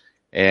them.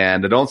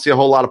 And I don't see a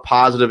whole lot of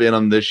positive in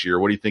them this year.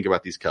 What do you think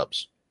about these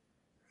Cubs?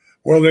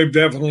 Well, they've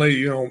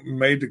definitely,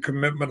 made the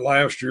commitment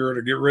last year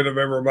to get rid of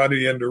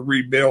everybody and to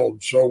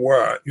rebuild. So,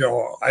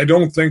 I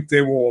don't think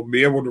they will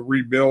be able to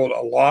rebuild a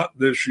lot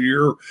this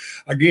year.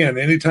 Again,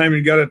 anytime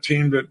you got a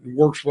team that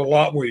works with a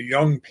lot with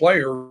young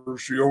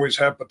players, you always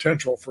have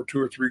potential for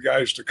two or three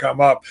guys to come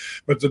up.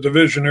 But the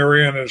division they're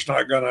in is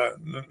not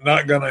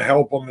gonna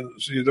help them.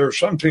 And see, there's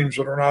some teams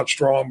that are not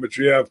strong, but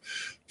you have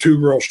two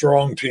real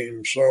strong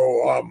teams. So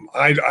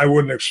I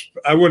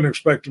wouldn't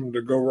expect them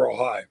to go real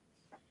high.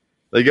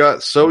 They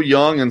got so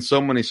young in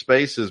so many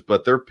spaces,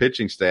 but their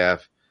pitching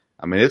staff,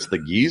 I mean, it's the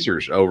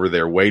geezers over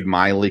there. Wade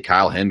Miley,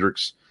 Kyle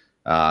Hendricks,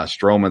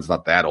 Stroman's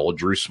not that old,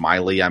 Drew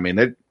Smiley. I mean,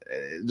 they're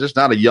just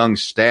not a young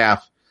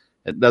staff.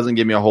 It doesn't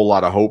give me a whole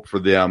lot of hope for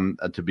them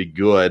to be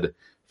good.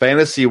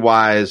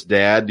 Fantasy-wise,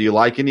 Dad, do you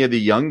like any of the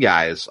young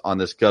guys on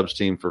this Cubs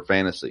team for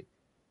fantasy?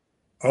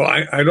 Well,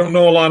 I don't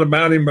know a lot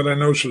about him, but I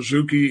know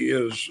Suzuki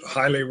is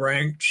highly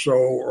ranked,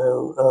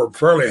 or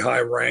fairly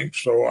high ranked.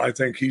 So I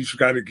think he's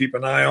got to keep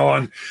an eye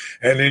on.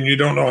 And then you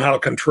don't know how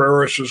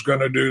Contreras is going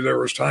to do. There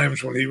was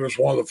times when he was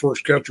one of the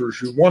first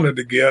catchers you wanted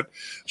to get.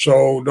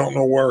 So don't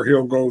know where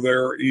he'll go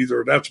there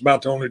either. That's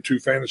about the only two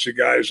fantasy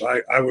guys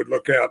I would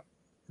look at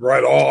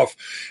right off.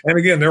 And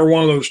again, they're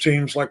one of those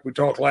teams like we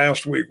talked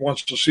last week.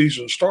 Once the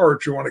season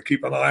starts, you want to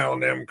keep an eye on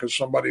them because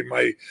somebody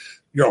might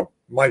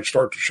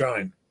start to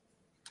shine.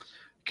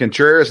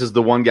 Contreras is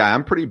the one guy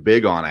I'm pretty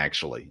big on,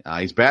 actually.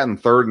 He's batting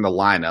third in the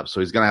lineup,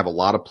 so he's going to have a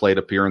lot of plate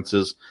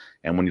appearances.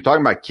 And when you're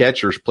talking about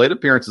catchers, plate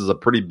appearances is a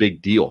pretty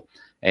big deal.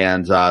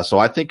 And so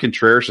I think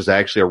Contreras is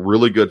actually a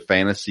really good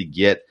fantasy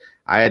get.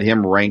 I had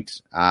him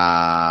ranked,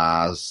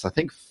 I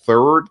think,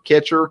 third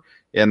catcher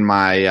in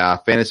my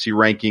fantasy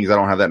rankings. I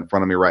don't have that in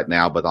front of me right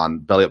now, but on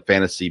Belly Up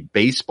Fantasy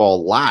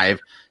Baseball Live,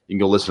 you can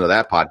go listen to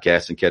that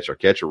podcast and catch our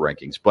catcher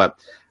rankings. But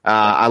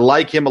I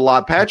like him a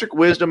lot. Patrick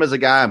Wisdom is a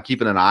guy I'm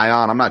keeping an eye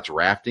on. I'm not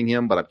drafting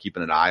him, but I'm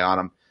keeping an eye on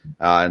him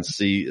and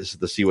see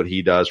what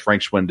he does.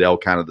 Frank Schwindel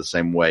kind of the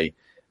same way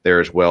there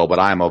as well. But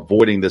I am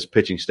avoiding this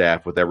pitching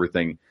staff with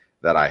everything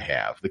that I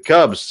have. The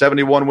Cubs,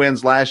 71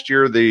 wins last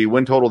year. The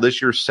win total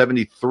this year,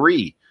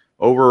 73.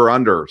 Over or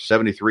under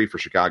 73 for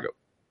Chicago?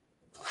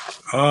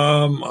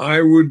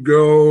 I would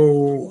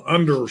go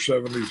under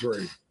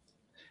 73.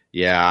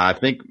 Yeah, I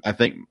think,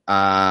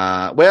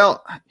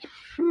 well,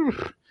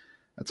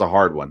 that's a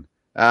hard one.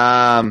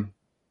 I'm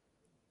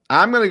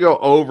going to go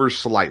over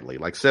slightly,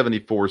 like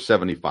 74,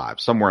 75,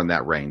 somewhere in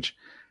that range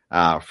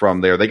from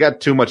there. They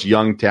got too much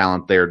young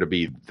talent there to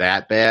be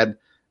that bad.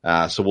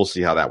 So we'll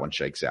see how that one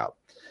shakes out.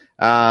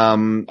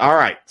 All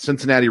right,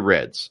 Cincinnati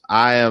Reds.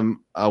 I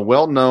am a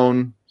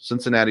well-known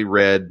Cincinnati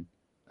Red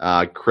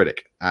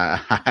critic.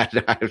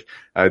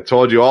 I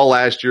told you all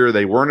last year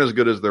they weren't as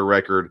good as their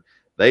record.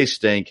 They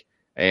stink.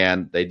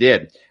 And they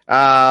did.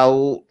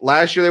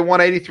 Last year they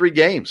won 83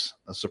 games,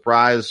 a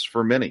surprise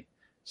for many.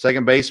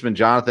 Second baseman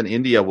Jonathan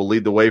India will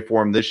lead the way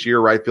for him this year.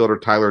 Right fielder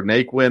Tyler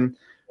Naquin.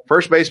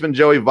 First baseman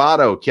Joey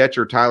Votto.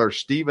 Catcher Tyler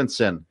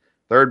Stevenson.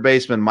 Third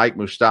baseman Mike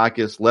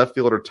Moustakas. Left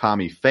fielder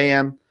Tommy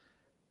Pham.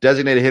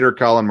 Designated hitter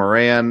Colin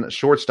Moran.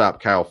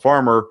 Shortstop Kyle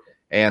Farmer.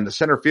 And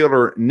center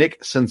fielder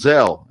Nick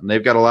Senzel. And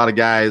they've got a lot of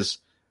guys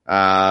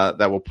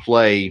that will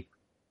play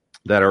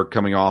that are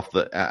coming off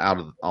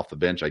the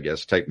bench, I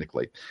guess,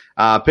 technically.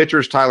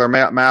 Pitchers Tyler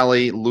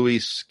Malley,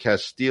 Luis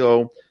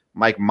Castillo,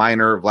 Mike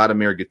Minor,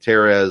 Vladimir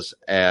Gutierrez,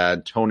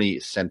 and Tony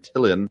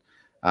Santillan.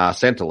 I'm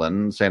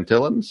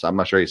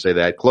not sure how you say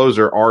that.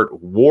 Closer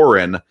Art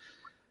Warren.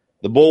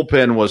 The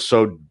bullpen was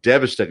so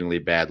devastatingly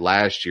bad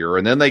last year,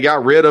 and then they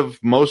got rid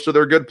of most of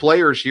their good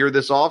players here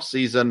this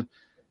offseason.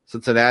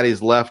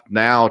 Cincinnati's left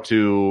now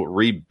to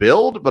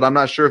rebuild, but I'm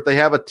not sure if they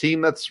have a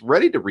team that's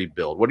ready to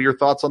rebuild. What are your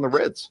thoughts on the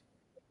Reds?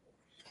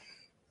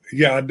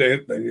 Yeah,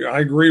 I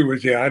agree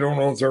with you. I don't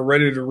know if they're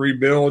ready to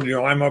rebuild.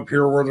 I'm up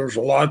here where there's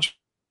lots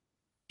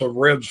of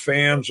Reds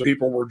fans.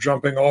 People were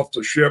jumping off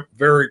the ship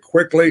very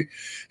quickly.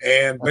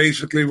 And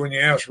basically, when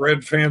you ask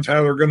Red fans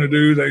how they're going to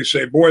do, they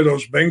say, boy,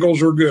 those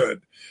Bengals are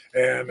good.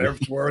 And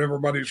that's where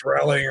everybody's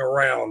rallying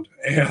around.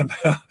 And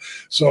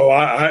so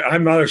I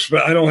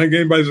don't think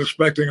anybody's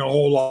expecting a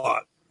whole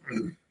lot.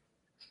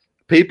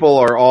 People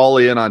are all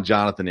in on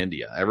Jonathan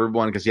India.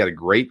 Everyone, because he had a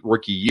great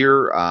rookie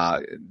year,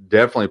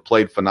 definitely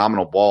played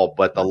phenomenal ball.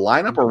 But the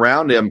lineup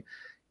around him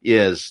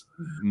is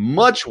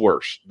much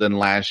worse than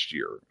last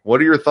year. What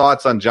are your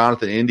thoughts on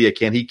Jonathan India?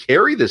 Can he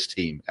carry this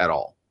team at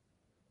all?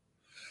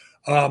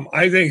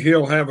 I think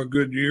he'll have a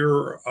good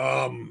year.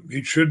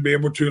 He should be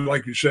able to,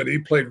 like you said, he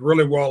played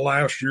really well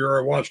last year.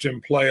 I watched him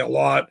play a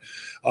lot.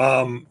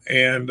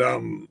 And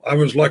I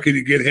was lucky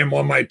to get him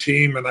on my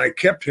team, and I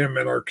kept him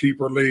in our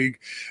keeper league.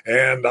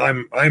 And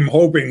I'm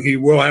hoping he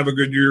will have a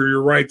good year.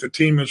 You're right. The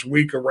team is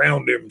weak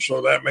around him,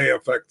 so that may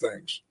affect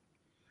things.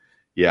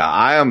 Yeah,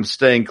 I am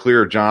staying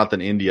clear of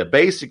Jonathan India.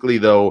 Basically,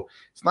 though,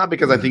 it's not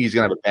because I think he's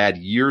going to have a bad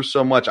year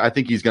so much. I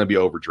think he's going to be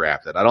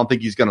overdrafted. I don't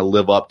think he's going to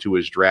live up to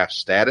his draft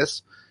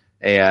status.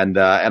 And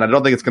I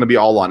don't think it's going to be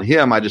all on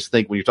him. I just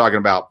think when you're talking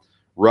about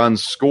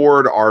runs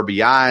scored,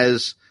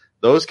 RBIs,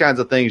 those kinds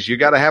of things, you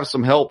got to have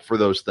some help for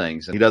those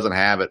things. And he doesn't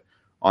have it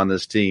on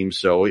this team.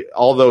 So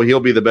although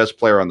he'll be the best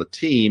player on the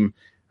team,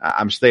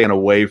 I'm staying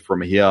away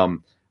from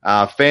him.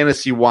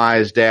 Fantasy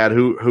wise, Dad,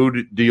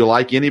 who do you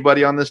like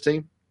anybody on this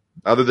team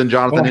other than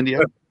Jonathan India?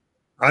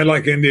 I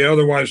like India.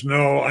 Otherwise,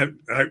 no,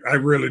 I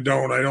really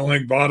don't. I don't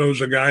think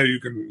Votto's a guy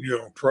you can,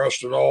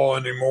 trust at all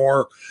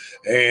anymore.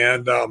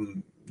 And,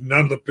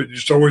 none of the you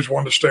just always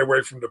want to stay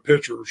away from the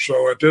pitchers.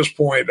 So at this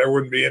point, there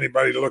wouldn't be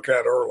anybody to look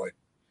at early.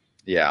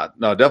 Yeah,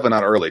 no, definitely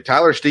not early.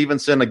 Tyler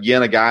Stevenson,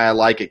 again, a guy I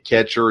like at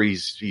catcher.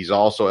 He's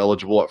also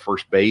eligible at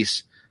first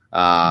base,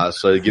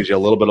 so it gives you a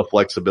little bit of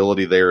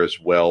flexibility there as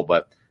well.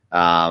 But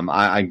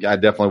I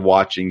definitely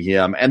watching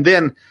him. And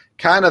then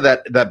kind of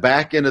that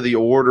back end of the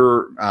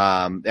order,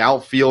 the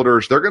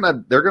outfielders, they're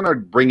gonna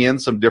bring in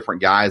some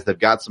different guys. They've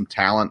got some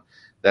talent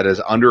that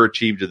has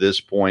underachieved to this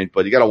point,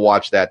 but you got to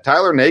watch that.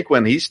 Tyler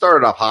Naquin, he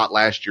started off hot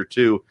last year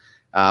too.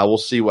 We'll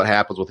see what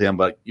happens with him,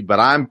 but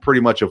I'm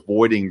pretty much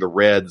avoiding the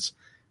Reds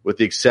with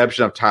the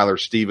exception of Tyler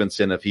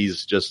Stevenson if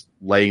he's just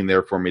laying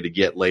there for me to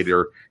get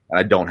later and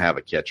I don't have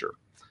a catcher.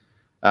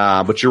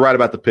 But you're right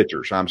about the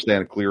pitchers. I'm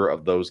staying clear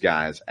of those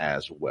guys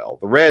as well.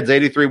 The Reds,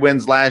 83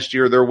 wins last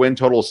year. Their win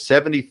total is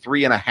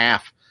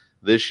 73.5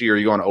 this year.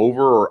 You going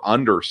over or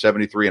under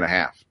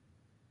 73.5?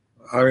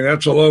 I mean,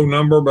 that's a low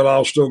number, but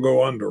I'll still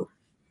go under.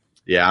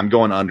 Yeah, I'm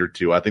going under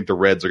two. I think the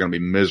Reds are going to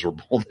be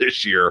miserable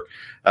this year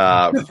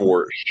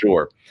for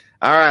sure.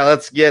 All right,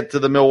 let's get to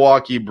the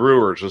Milwaukee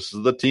Brewers. This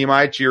is the team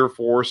I cheer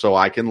for, so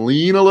I can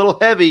lean a little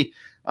heavy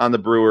on the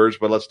Brewers,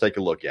 but let's take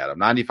a look at them.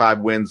 95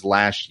 wins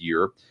last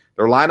year.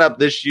 Their lineup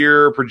this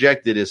year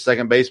projected is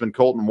second baseman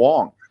Colton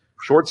Wong,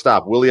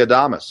 shortstop Willie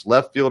Adames,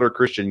 left fielder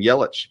Christian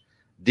Yelich,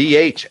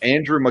 DH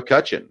Andrew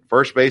McCutchen,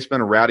 first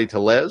baseman Rowdy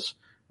Tellez,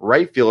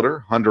 right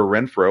fielder Hunter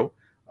Renfroe,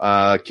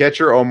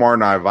 catcher Omar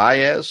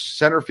Narvaez,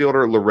 center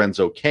fielder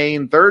Lorenzo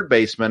Cain, third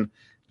baseman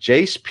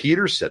Jace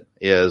Peterson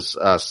is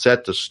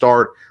set to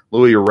start.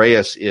 Luis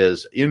Reyes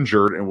is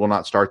injured and will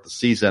not start the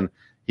season.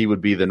 He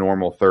would be the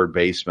normal third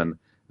baseman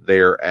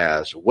there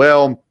as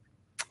well.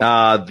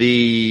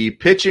 The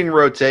pitching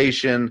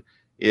rotation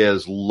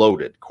is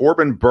loaded.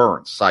 Corbin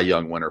Burns, Cy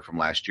Young winner from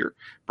last year,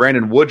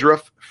 Brandon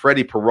Woodruff,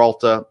 Freddie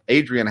Peralta,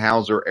 Adrian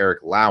Hauser, Eric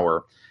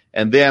Lauer.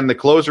 And then the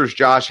closer's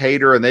Josh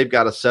Hader, and they've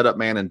got a setup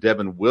man in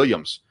Devin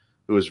Williams,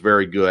 who is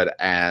very good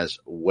as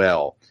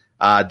well.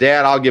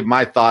 Dad, I'll give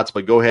my thoughts,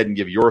 but go ahead and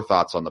give your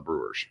thoughts on the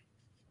Brewers.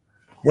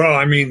 Well,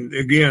 I mean,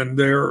 again,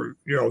 they're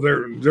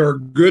a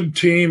good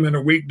team in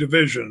a weak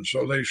division,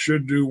 so they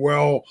should do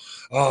well.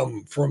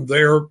 From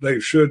there, they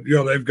should,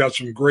 they've got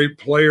some great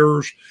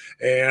players,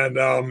 and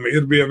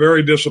it'll be a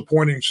very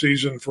disappointing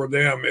season for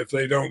them if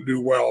they don't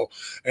do well.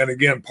 And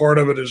again, part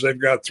of it is they've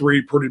got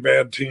three pretty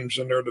bad teams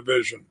in their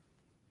division.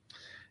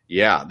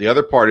 Yeah, the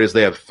other part is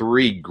they have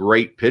 3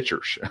 great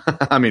pitchers.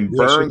 I mean,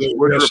 Yes, Burns,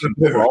 Woodruff, and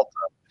Peralta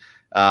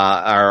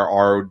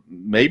are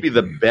maybe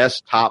the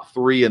best top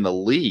 3 in the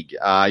league.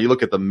 You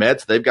look at the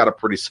Mets; they've got a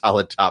pretty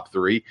solid top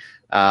 3,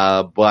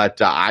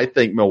 but I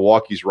think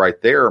Milwaukee's right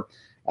there.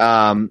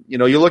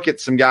 You look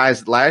at some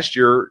guys last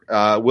year.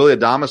 Willie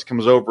Adames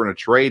comes over in a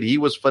trade. He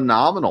was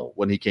phenomenal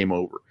when he came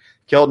over.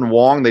 Keldon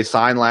Wong, they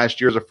signed last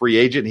year as a free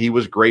agent. He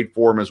was great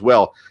for him as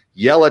well.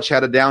 Yelich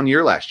had a down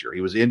year last year.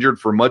 He was injured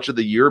for much of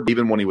the year, but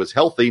even when he was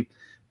healthy,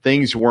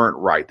 things weren't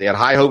right. They had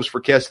high hopes for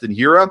Keston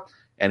Hiura,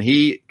 and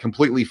he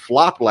completely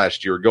flopped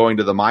last year going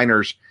to the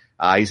minors.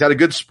 He's had a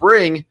good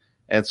spring,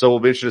 and so we'll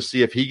be interested to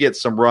see if he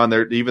gets some run.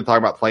 They're even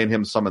talking about playing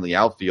him some in the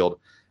outfield,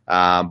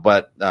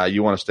 but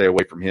you want to stay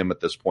away from him at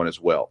this point as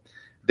well.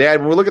 Dad,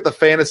 when we look at the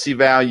fantasy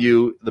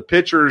value, the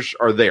pitchers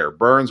are there.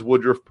 Burns,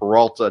 Woodruff,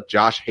 Peralta,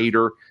 Josh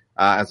Hader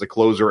as a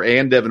closer,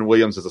 and Devin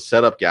Williams as a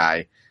setup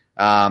guy.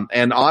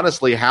 And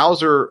honestly,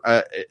 Hauser,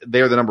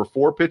 they're the number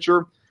 4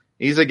 pitcher.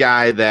 He's a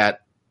guy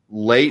that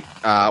late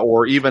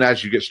or even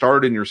as you get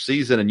started in your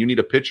season and you need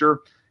a pitcher,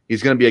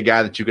 he's going to be a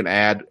guy that you can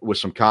add with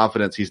some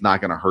confidence. He's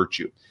not going to hurt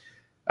you.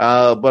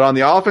 But on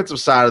the offensive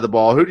side of the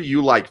ball, who do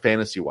you like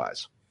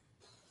fantasy-wise?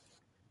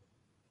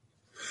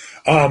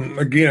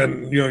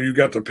 Again, you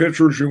got the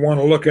pitchers you want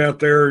to look at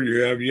there.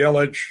 You have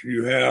Yelich.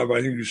 You have, I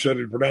think you said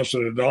it, pronounced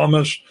it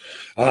Adames.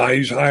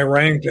 He's high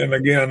ranked. And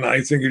again,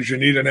 I think as you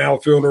need an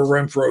outfielder,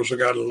 Renfroe's a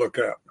guy to look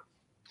at.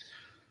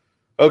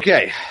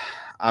 Okay.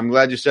 I'm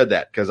glad you said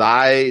that because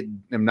I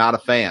am not a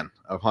fan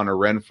of Hunter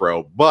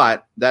Renfroe.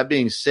 But that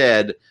being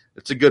said,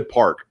 it's a good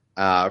park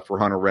for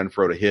Hunter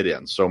Renfroe to hit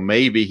in. So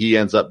maybe he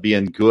ends up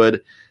being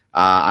good.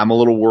 I'm a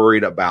little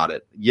worried about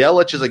it.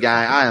 Yelich is a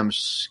guy I am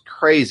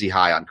crazy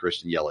high on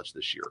Christian Yelich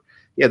this year.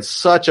 He had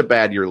such a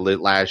bad year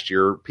last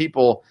year.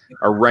 People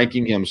are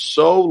ranking him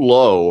so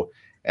low.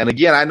 And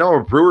again, I know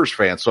I'm a Brewers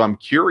fan, so I'm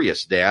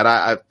curious, Dad.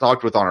 I've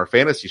talked with on our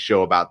fantasy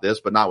show about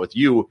this, but not with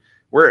you.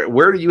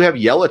 Where do you have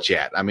Yelich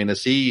at? I mean,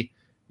 is he,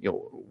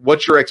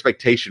 what's your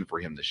expectation for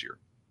him this year?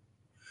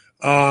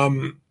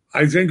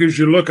 I think as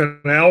you look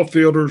at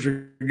outfielders,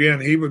 again,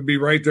 he would be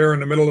right there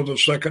in the middle of the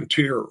second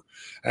tier.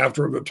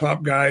 After the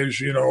top guys,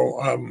 you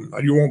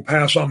won't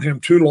pass on him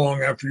too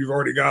long after you've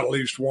already got at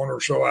least 1 or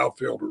so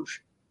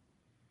outfielders.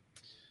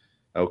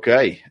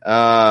 Okay.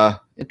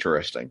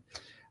 Interesting.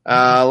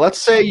 Let's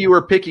say you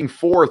were picking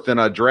 4th in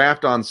a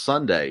draft on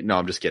Sunday. No,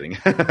 I'm just kidding.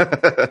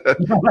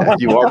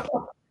 You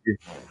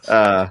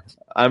are.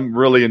 I'm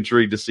really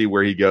intrigued to see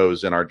where he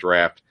goes in our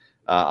draft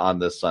on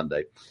this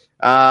Sunday.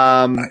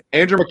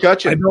 Andrew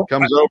McCutchen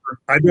comes over.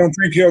 I don't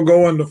think he'll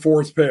go in the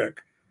 4th pick.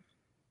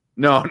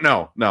 No.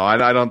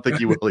 I don't think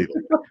he will either.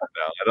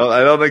 No,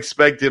 I don't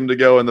expect him to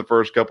go in the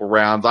first couple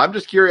rounds. I'm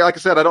just curious. Like I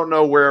said, I don't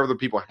know where other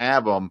people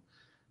have him.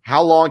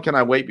 How long can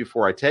I wait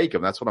before I take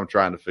him? That's what I'm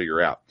trying to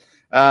figure out.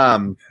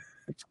 Andrew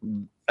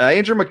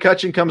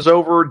McCutchen comes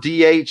over,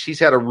 DH. He's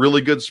had a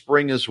really good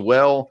spring as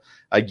well.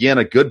 Again,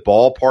 a good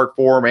ballpark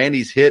for him, and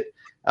he's hit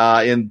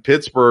in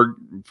Pittsburgh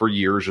for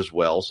years as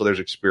well. So there's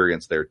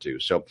experience there too.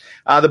 So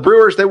the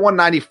Brewers, they won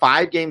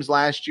 95 games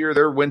last year.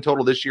 Their win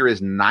total this year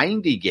is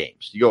 90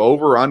 games. You go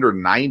over or under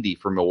 90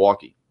 for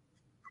Milwaukee?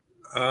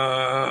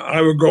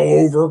 I would go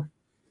over.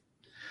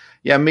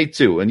 Yeah, me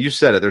too. And you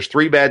said it. There's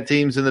 3 bad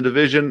teams in the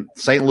division.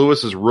 St.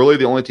 Louis is really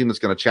the only team that's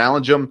going to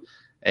challenge them.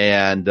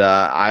 And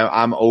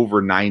I'm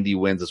over 90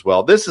 wins as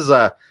well. This is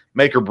a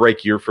make or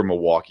break year for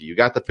Milwaukee. You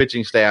got the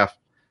pitching staff.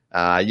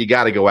 You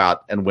got to go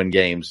out and win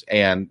games,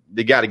 and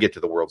they got to get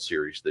to the World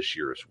Series this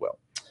year as well.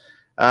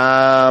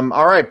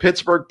 All right,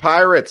 Pittsburgh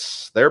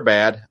Pirates, they're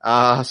bad.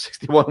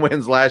 61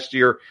 wins last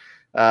year.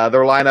 Their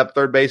lineup,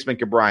 third baseman,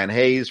 Brian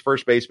Hayes,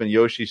 first baseman,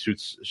 Yoshi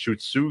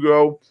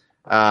Tsutsugo,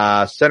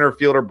 center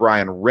fielder,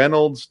 Brian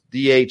Reynolds,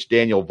 DH,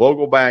 Daniel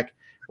Vogelbach,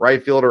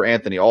 right fielder,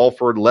 Anthony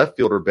Alford, left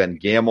fielder, Ben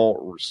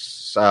Gamble,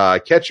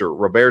 catcher,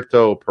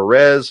 Roberto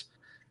Perez,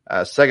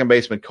 second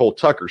baseman, Cole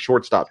Tucker,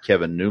 shortstop,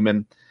 Kevin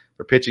Newman.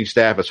 Their pitching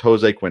staff is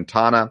Jose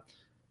Quintana,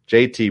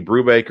 JT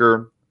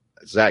Brubaker,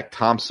 Zach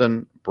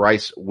Thompson,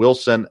 Bryce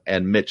Wilson,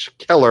 and Mitch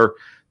Keller.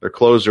 Their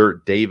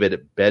closer,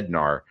 David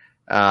Bednar.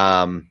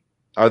 Are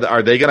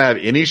they going to have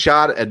any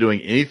shot at doing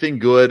anything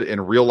good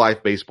in real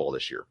life baseball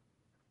this year?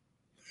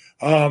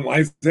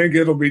 I think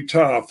it'll be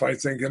tough. I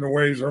think in a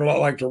ways they're a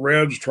lot like the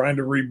Reds trying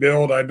to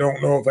rebuild. I don't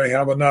know if they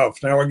have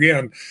enough. Now,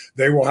 again,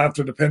 they will have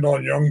to depend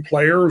on young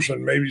players,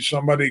 and maybe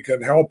somebody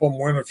can help them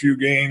win a few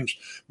games.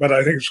 But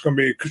I think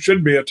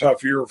should be a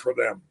tough year for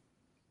them.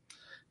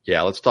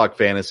 Yeah, let's talk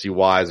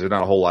fantasy-wise. There's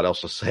not a whole lot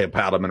else to say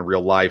about them in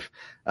real life.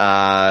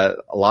 A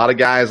lot of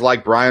guys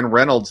like Brian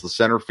Reynolds, the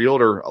center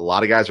fielder. A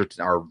lot of guys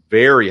are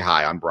very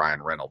high on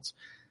Brian Reynolds.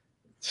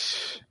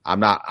 I'm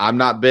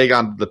not big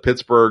on the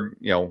Pittsburgh,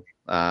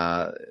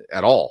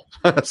 at all.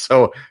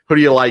 So who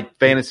do you like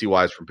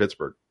fantasy-wise from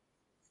Pittsburgh?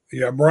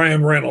 Yeah,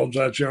 Brian Reynolds.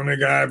 That's the only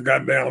guy I've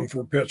got down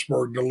for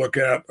Pittsburgh to look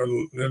at.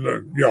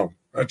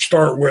 I'd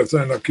start with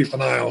and I'll keep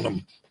an eye on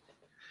him.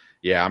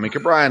 Yeah, I mean,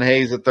 Brian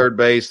Hayes at third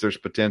base, there's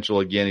potential.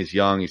 Again, he's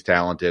young, he's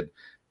talented,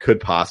 could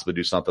possibly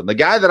do something. The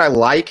guy that I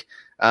like,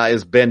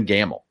 is Ben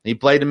Gamble. He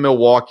played in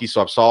Milwaukee,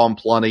 so I saw him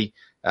plenty.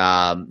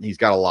 He's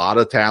got a lot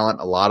of talent,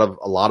 a lot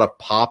of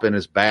pop in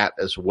his bat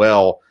as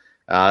well.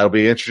 It'll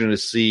be interesting to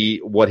see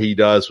what he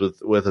does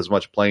with as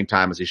much playing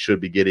time as he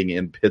should be getting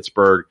in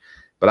Pittsburgh.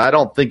 But I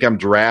don't think I'm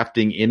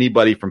drafting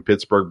anybody from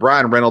Pittsburgh.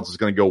 Brian Reynolds is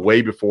going to go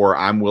way before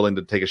I'm willing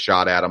to take a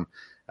shot at him.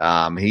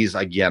 He's,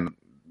 again,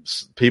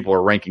 people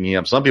are ranking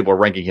him. Some people are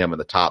ranking him in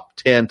the top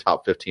 10,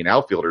 top 15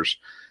 outfielders.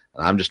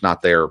 And I'm just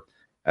not there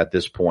at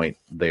this point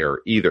there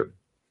either.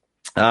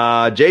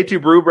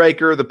 J2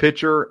 Brewbreaker, the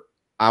pitcher,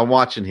 I'm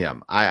watching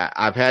him.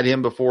 I've had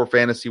him before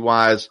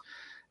fantasy-wise.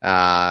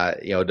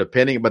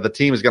 Depending, but the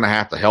team is going to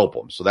have to help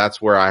him. So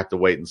that's where I have to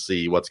wait and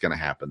see what's going to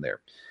happen there.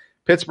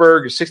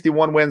 Pittsburgh,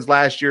 61 wins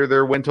last year.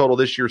 Their win total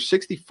this year,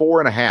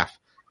 64.5,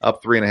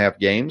 up 3.5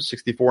 games.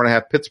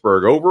 64.5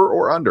 Pittsburgh, over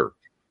or under?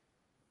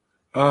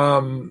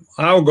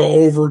 I'll go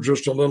over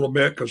just a little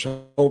bit because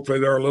hopefully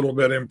they're a little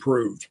bit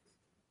improved.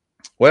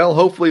 Well,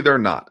 hopefully they're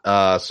not.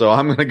 So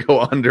I'm going to go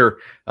under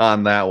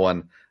on that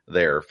one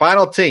there.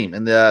 Final team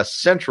in the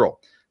Central,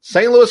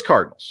 St. Louis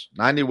Cardinals,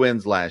 90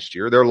 wins last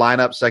year. Their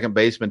lineup, second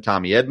baseman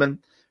Tommy Edman,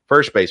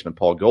 first baseman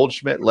Paul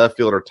Goldschmidt, left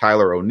fielder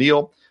Tyler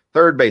O'Neill,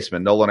 third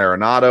baseman Nolan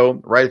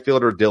Arenado, right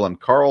fielder Dylan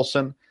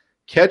Carlson,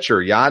 catcher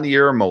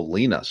Yadier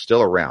Molina,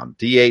 still around,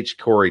 DH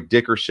Corey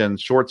Dickerson,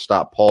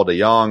 shortstop Paul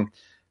DeJong,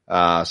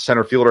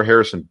 center fielder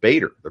Harrison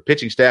Bader. Their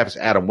pitching staff is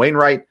Adam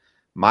Wainwright,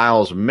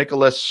 Miles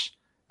Mikolas,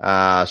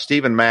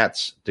 Steven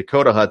Matz,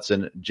 Dakota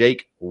Hudson,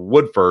 Jake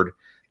Woodford,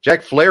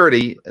 Jack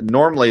Flaherty,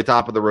 normally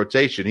top of the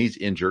rotation. He's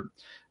injured.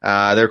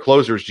 Their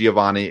closer is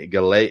Giovanni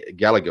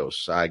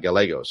Gallegos. I'm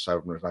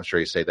not sure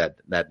you say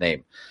that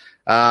name.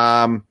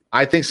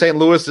 I think St.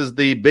 Louis is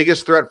the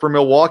biggest threat for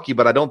Milwaukee,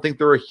 but I don't think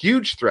they're a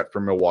huge threat for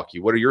Milwaukee.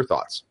 What are your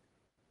thoughts?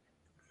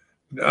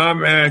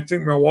 I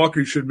think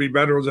Milwaukee should be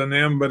better than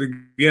them, but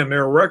again,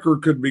 their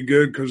record could be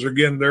good because,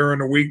 again, they're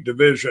in a weak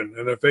division,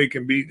 and if they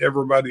can beat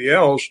everybody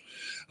else,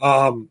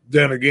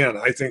 then again,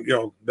 I think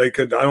they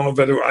could. I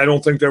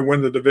don't think they'll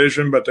win the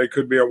division, but they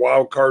could be a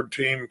wild card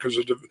team because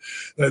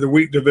the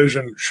weak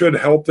division should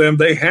help them.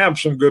 They have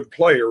some good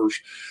players.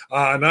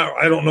 I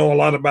don't know a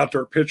lot about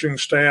their pitching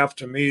staff.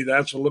 To me,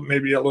 that's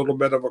maybe a little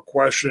bit of a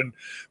question,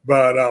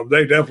 but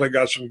they definitely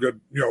got some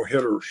good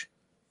hitters.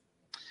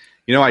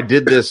 I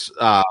did this,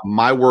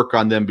 my work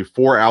on them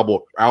before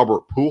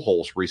Albert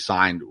Pujols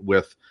re-signed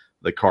with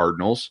the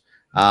Cardinals.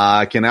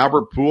 Can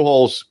Albert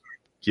Pujols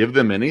give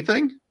them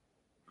anything?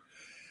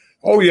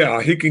 Oh,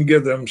 yeah, he can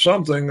give them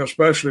something,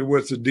 especially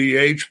with the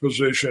DH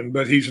position,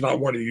 but he's not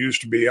what he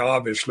used to be,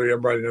 obviously.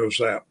 Everybody knows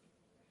that.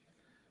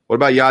 What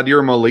about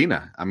Yadier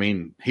Molina? I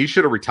mean, he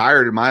should have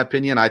retired, in my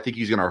opinion. I think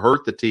he's going to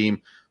hurt the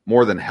team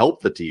more than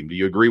help the team. Do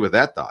you agree with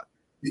that thought?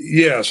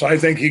 Yes, I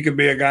think he could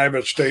be a guy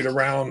that stayed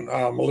around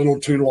a little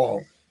too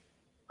long.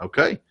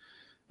 Okay.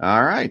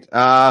 All right.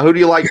 Who do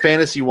you like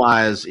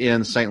fantasy-wise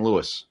in St.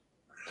 Louis?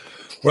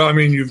 Well, I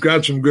mean, you've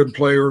got some good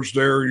players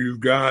there.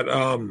 You've got,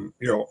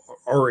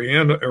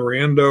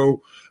 Ariando,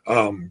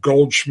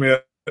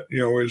 Goldschmidt,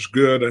 is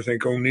good. I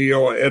think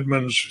O'Neill,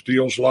 Edmonds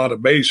steals a lot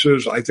of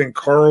bases. I think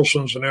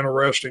Carlson's an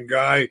interesting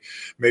guy,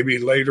 maybe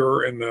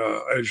later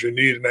as you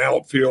need an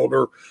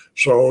outfielder.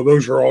 So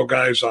those are all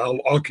guys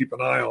I'll keep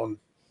an eye on.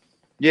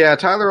 Yeah,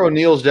 Tyler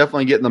O'Neill's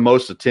definitely getting the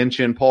most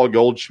attention. Paul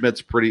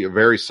Goldschmidt's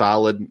very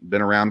solid,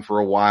 been around for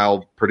a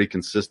while, pretty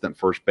consistent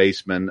first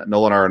baseman.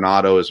 Nolan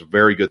Arenado is a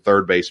very good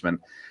third baseman.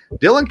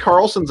 Dylan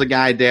Carlson's a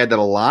guy, Dad, that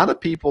a lot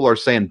of people are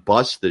saying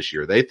bust this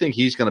year. They think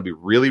he's going to be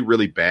really,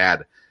 really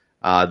bad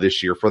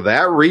this year. For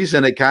that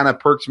reason, it kind of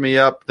perks me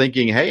up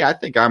thinking, hey, I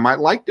think I might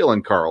like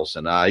Dylan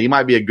Carlson. He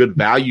might be a good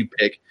value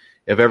pick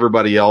if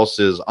everybody else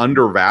is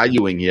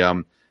undervaluing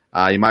him.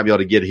 You might be able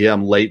to get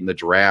him late in the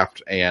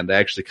draft and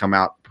actually come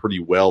out pretty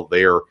well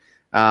there.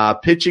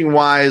 Pitching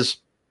wise,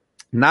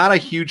 not a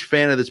huge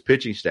fan of this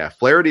pitching staff.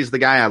 Flaherty's the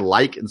guy I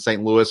like in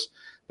St. Louis,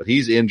 but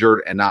he's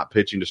injured and not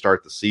pitching to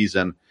start the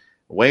season.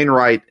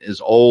 Wainwright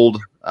is old.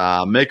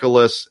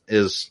 Mikolas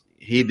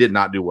he did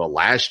not do well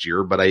last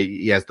year, but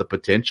he has the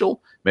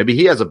potential. Maybe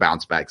he has a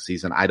bounce back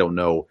season. I don't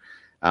know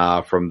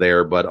from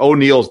there, but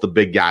O'Neill's the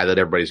big guy that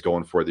everybody's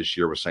going for this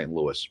year with St.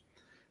 Louis.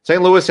 St.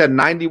 Louis had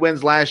 90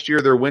 wins last year.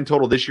 Their win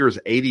total this year is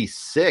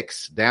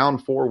 86, down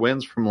 4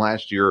 wins from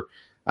last year.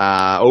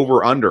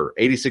 Over under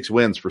 86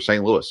 wins for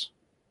St. Louis.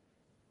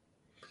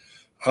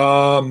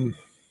 I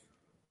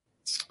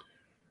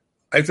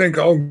think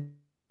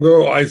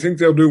I think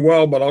they'll do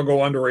well, but I'll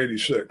go under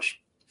 86.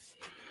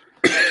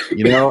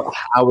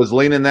 I was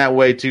leaning that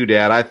way too,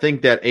 Dad. I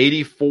think that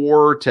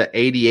 84 to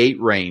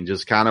 88 range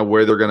is kind of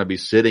where they're going to be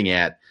sitting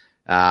at,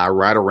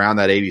 right around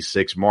that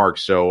 86 mark.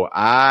 So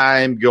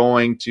I'm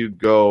going to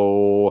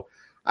go,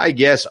 I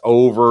guess,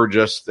 over,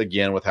 just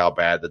again with how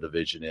bad the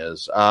division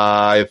is.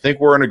 I think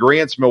we're in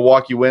agreement.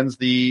 Milwaukee wins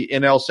the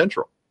NL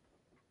Central.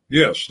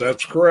 Yes,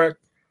 that's correct.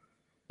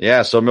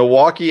 Yeah, so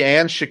Milwaukee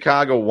and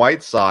Chicago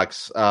White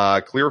Sox,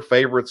 clear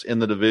favorites in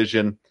the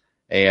division,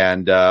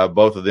 and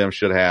both of them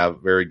should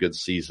have very good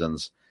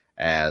seasons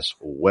as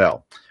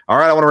well. All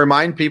right, I want to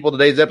remind people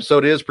today's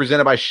episode is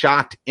presented by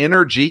Shocked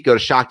Energy. Go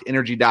to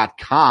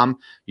shockedenergy.com.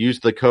 Use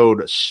the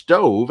code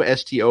STOVE,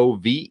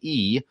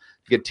 S-T-O-V-E,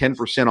 to get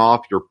 10%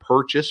 off your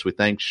purchase. We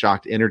thank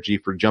Shocked Energy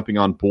for jumping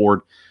on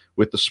board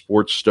with the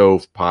Sports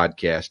Stove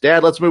podcast.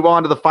 Dad, let's move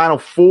on to the Final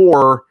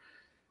Four.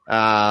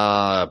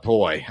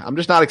 Boy, I'm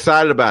just not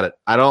excited about it.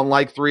 I don't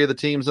like three of the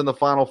teams in the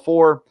Final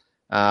Four.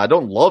 I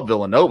don't love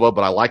Villanova,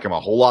 but I like them a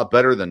whole lot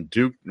better than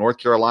Duke, North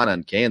Carolina,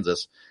 and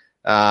Kansas.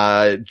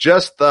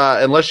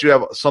 Unless you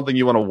have something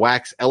you want to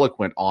wax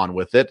eloquent on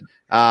with it,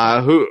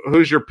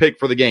 who's your pick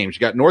for the games?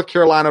 You got North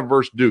Carolina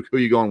versus Duke. Who are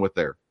you going with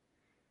there?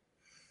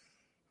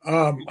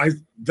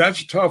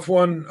 That's a tough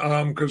one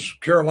because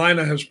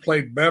Carolina has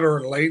played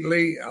better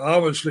lately.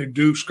 Obviously,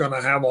 Duke's going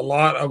to have a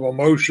lot of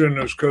emotion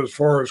as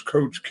far as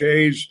Coach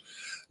K's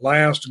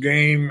last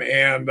game,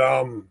 and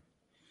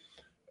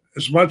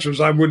as much as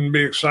I wouldn't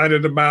be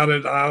excited about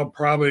it, I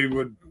probably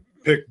would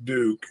pick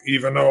Duke,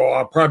 even though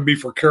I'll probably be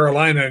for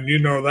Carolina,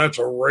 and that's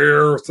a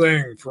rare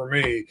thing for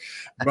me.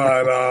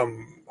 But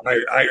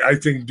I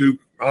think Duke.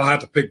 I'll have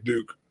to pick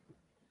Duke.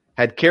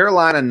 Had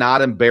Carolina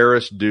not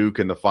embarrassed Duke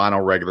in the final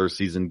regular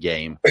season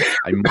game,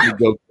 I might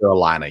go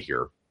Carolina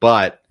here,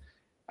 but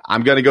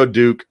I'm going to go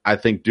Duke. I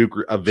think Duke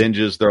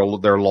avenges their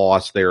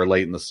loss there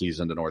late in the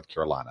season to North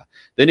Carolina.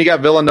 Then you got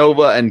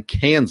Villanova and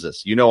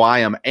Kansas. I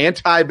am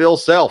anti-Bill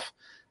Self,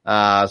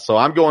 so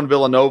I'm going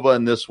Villanova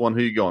in this one. Who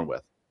are you going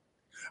with?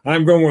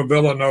 I'm going with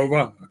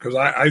Villanova because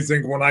I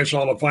think when I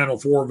saw the Final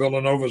Four,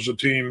 Villanova's a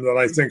team that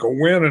I think will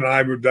win,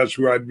 and that's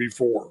who I'd be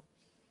for.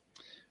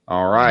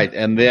 All right,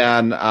 and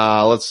then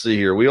let's see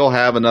here. We will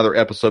have another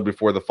episode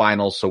before the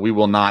finals, so we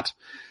will not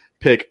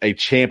pick a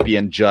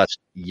champion just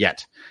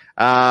yet.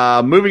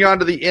 Moving on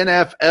to the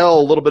NFL,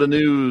 a little bit of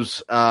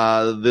news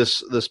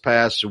this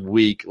past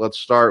week. Let's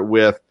start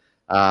with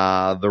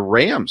the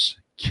Rams.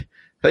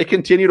 They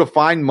continue to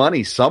find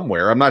money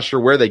somewhere. I'm not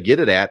sure where they get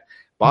it at.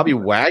 Bobby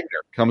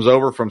Wagner comes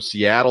over from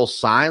Seattle,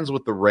 signs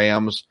with the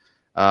Rams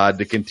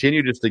to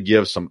continue just to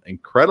give some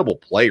incredible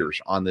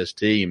players on this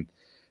team.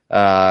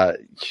 My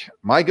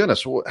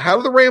goodness, how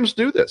do the Rams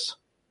do this?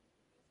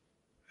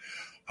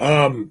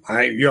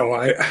 I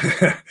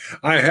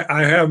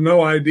have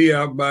no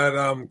idea, but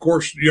of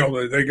course,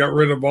 they got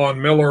rid of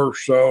Von Miller,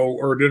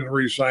 or didn't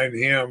re-sign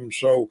him.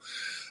 So,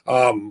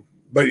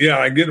 but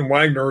yeah, getting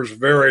Wagner is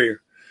very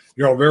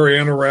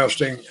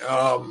interesting.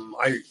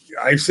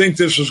 I think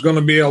this is going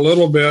to be a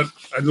little bit,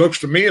 it looks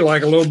to me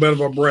like a little bit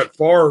of a Brett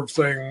Favre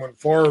thing. When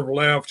Favre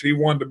left, he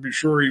wanted to be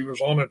sure he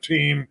was on a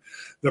team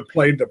that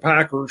played the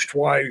Packers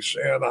twice.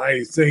 And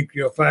I think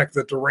the fact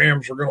that the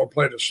Rams are going to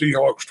play the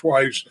Seahawks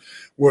twice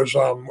was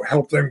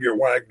help them get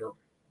Wagner.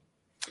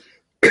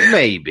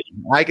 Maybe.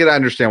 I could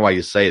understand why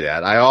you say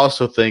that. I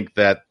also think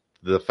that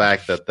the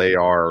fact that they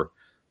are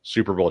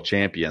Super Bowl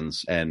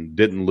champions and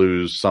didn't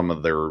lose some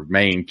of their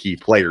main key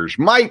players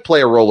might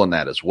play a role in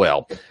that as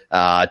well.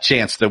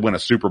 Chance to win a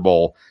Super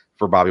Bowl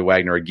for Bobby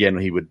Wagner again,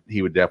 he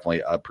would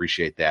definitely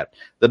appreciate that.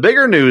 The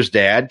bigger news,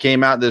 Dad,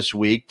 came out this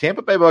week.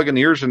 Tampa Bay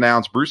Buccaneers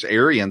announced Bruce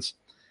Arians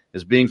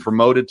is being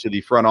promoted to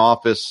the front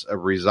office,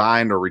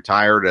 resigned or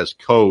retired as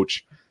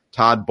coach.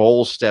 Todd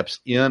Bowles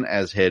steps in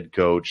as head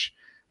coach.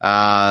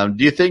 Do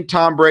you think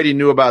Tom Brady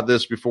knew about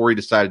this before he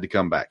decided to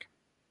come back?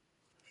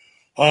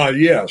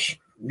 Yes.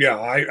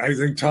 Yeah, I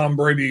think Tom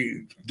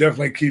Brady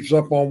definitely keeps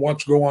up on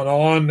what's going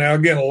on. Now,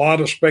 again, a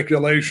lot of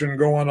speculation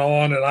going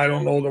on, and I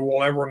don't know that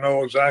we'll ever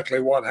know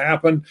exactly what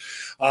happened.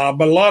 But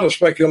a lot of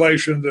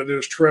speculation that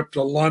his trip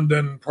to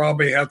London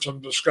probably had some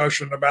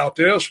discussion about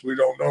this. We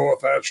don't know if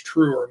that's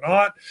true or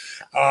not.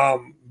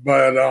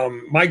 But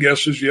my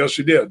guess is yes,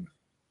 he did.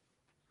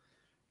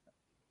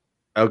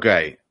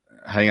 Okay,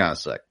 hang on a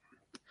sec.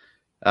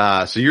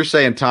 So you're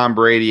saying Tom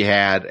Brady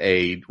had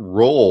a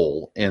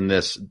role in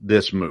this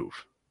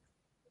move?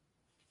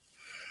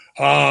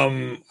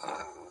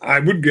 I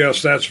would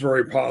guess that's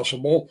very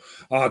possible.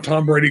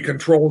 Tom Brady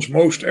controls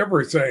most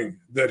everything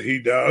that he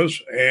does,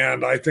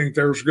 and I think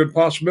there's a good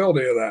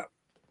possibility of that.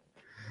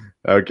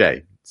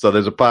 Okay, so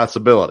there's a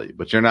possibility,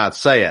 but you're not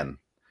saying.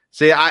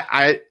 See,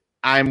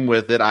 I'm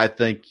with it. I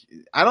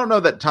don't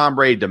know that Tom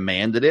Brady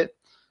demanded it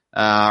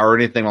or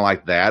anything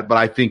like that, but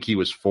I think he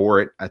was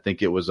for it. I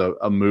think it was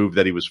a move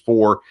that he was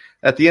for.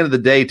 At the end of the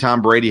day,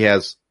 Tom Brady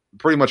has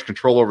pretty much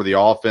control over the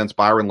offense.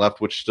 Byron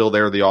Leftwich still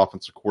there, the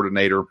offensive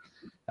coordinator.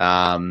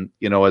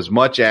 As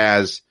much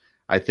as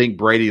I think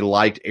Brady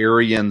liked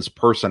Arians'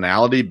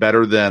 personality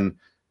better than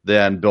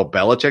Bill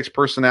Belichick's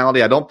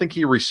personality, I don't think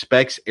he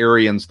respects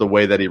Arians the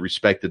way that he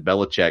respected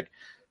Belichick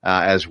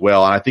as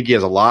well. And I think he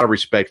has a lot of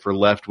respect for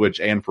Leftwich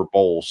and for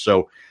Bowles.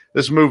 So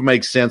this move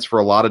makes sense for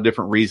a lot of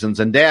different reasons.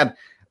 And Dad,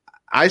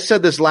 I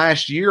said this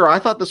last year, I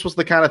thought this was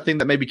the kind of thing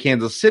that maybe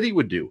Kansas City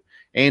would do.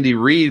 Andy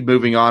Reid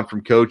moving on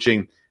from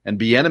coaching and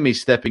Bieniemy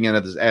stepping in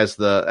as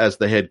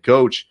the head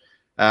coach.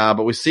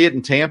 But we see it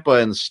in Tampa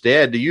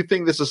instead. Do you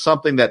think this is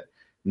something that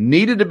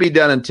needed to be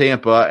done in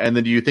Tampa, and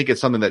then do you think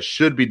it's something that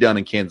should be done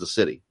in Kansas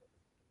City?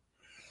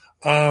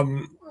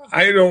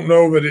 I don't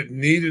know that it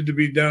needed to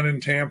be done in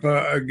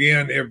Tampa.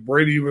 Again, if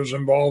Brady was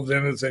involved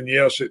in it, then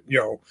yes,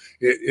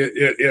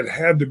 it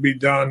had to be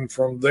done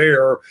from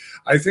there.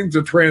 I think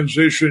the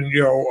transition,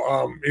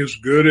 is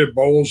good if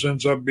Bowles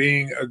ends up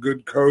being a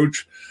good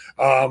coach.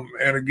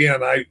 And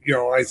again, I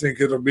think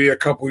it'll be a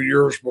couple of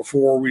years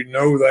before we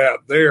know that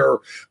there.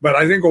 But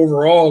I think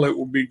overall it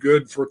will be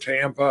good for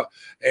Tampa.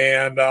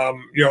 And,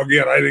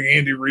 again, I think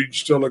Andy Reid's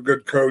still a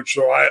good coach.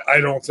 So I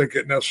don't think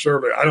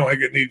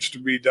it needs to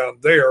be done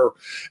there.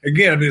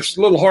 Again, it's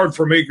a little hard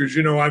for me because,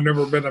 I've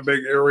never been a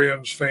big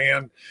Arians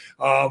fan.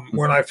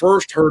 When I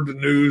first heard the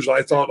news,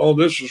 I thought, oh,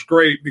 this is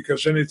great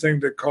because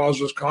anything that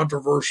causes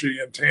controversy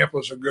in Tampa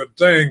is a good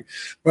thing.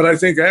 But I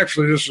think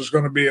actually this is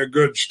going to be a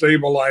good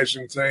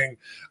stabilizing thing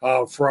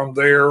from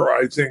there.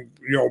 I think,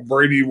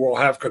 Brady will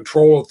have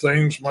control of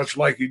things much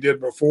like he did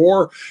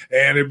before,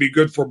 and it'd be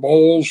good for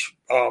Bowles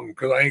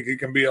because I think it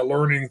can be a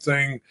learning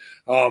thing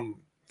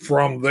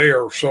from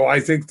there. So I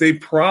think they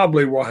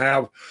probably will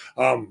have,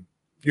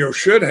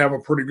 should have a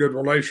pretty good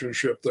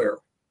relationship there.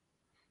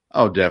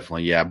 Oh,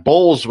 definitely. Yeah.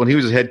 Bowles, when he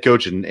was a head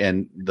coach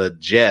and the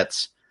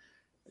Jets,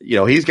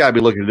 he's got to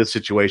be looking at this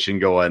situation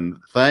going,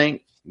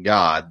 thank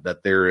God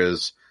that there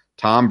is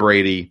Tom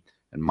Brady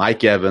and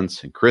Mike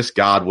Evans and Chris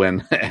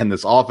Godwin and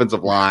this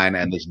offensive line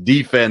and this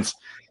defense.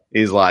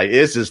 He's like,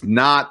 this is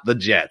not the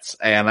Jets.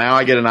 And now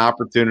I get an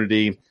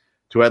opportunity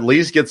to at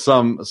least get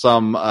some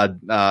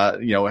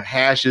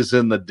hashes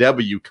in the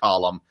W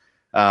column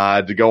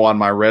to go on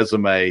my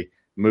resume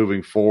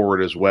moving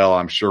forward as well.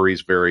 I'm sure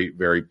he's very,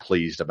 very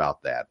pleased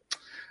about that.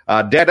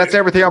 Dad, that's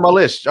everything on my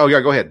list. Oh,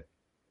 yeah, go ahead.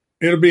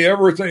 It'll be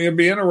everything. It'll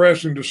be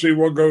interesting to see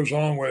what goes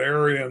on with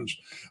Arians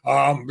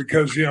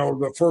because,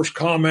 the first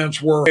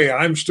comments were, hey,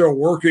 I'm still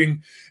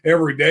working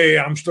every day.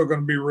 I'm still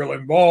going to be real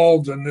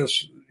involved in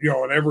this,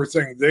 and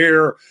everything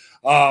there.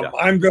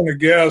 I'm going to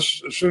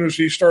guess as soon as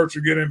he starts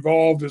to get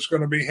involved, it's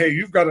going to be, hey,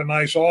 you've got a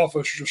nice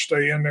office. Just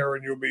stay in there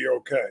and you'll be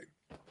okay.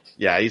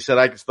 Yeah, he said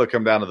I can still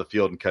come down to the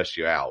field and cuss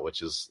you out,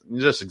 which is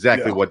just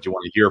exactly what you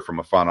want to hear from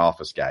a front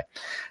office guy.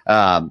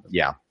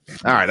 Yeah.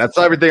 All right, that's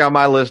everything on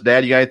my list.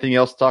 Dad, you got anything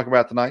else to talk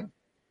about tonight?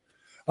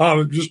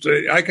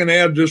 I can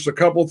add just a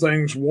couple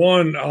things.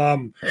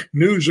 One,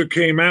 news that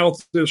came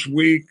out this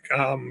week,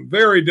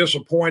 very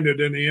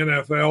disappointed in the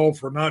NFL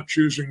for not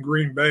choosing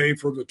Green Bay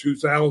for the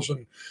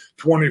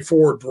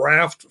 2024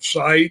 draft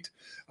site,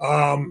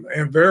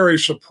 and very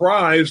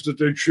surprised that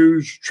they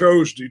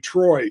chose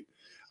Detroit.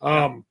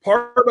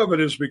 Part of it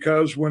is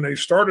because when they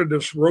started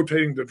this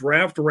rotating the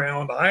draft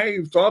around, I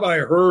thought I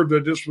heard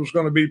that this was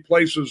going to be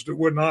places that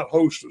would not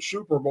host a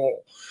Super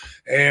Bowl.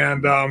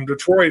 And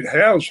Detroit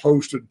has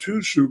hosted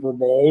 2 Super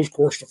Bowls. Of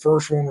course, the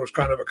first one was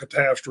kind of a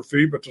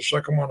catastrophe, but the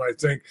second one, I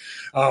think,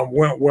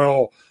 went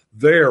well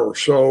there.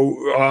 So,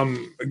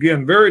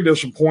 again, very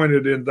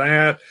disappointed in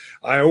that.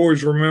 I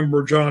always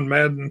remember John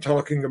Madden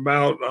talking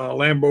about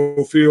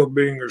Lambeau Field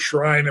being a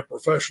shrine of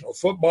professional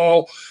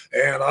football,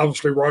 and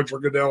obviously Roger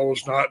Goodell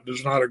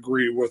does not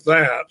agree with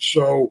that.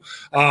 So,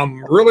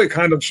 really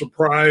kind of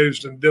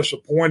surprised and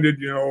disappointed.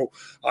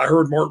 I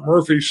heard Mark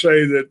Murphy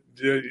say that,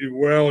 he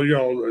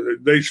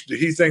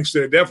thinks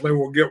they definitely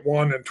will get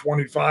one in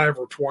 25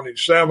 or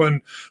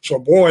 27. So,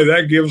 boy,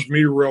 that gives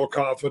me real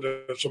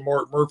confidence. And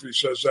Mark Murphy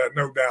says that,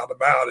 no doubt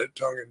about it,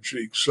 tongue in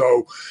cheek.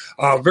 So,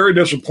 very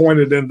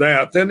disappointed in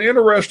that. Then the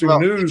interesting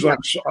news. Hang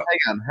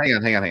on.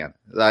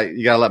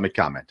 You got to let me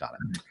comment on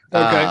it.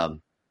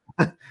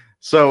 Okay.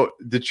 So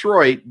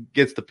Detroit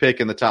gets the pick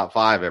in the top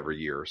 5 every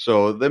year.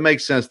 So that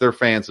makes sense. Their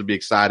fans would be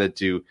excited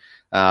to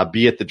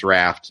be at the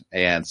draft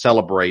and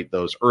celebrate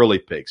those early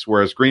picks,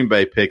 whereas Green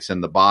Bay picks in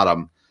the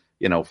bottom,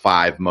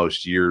 5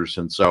 most years.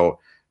 And so,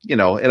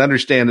 and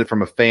understand it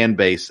from a fan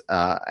base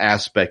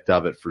aspect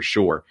of it for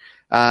sure.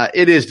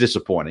 It is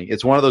disappointing.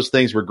 It's one of those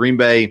things where Green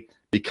Bay,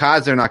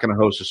 because they're not going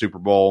to host a Super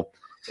Bowl,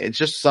 it's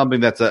just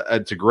something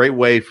it's a great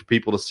way for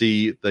people to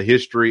see the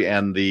history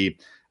and the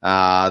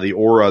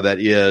aura that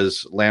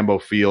is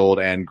Lambeau Field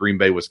and Green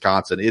Bay,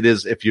 Wisconsin. It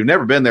is, if you've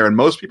never been there, and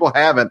most people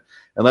haven't,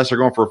 unless they're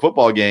going for a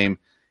football game,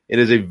 it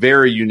is a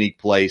very unique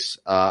place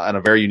and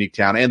a very unique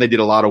town. And they did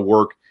a lot of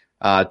work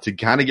to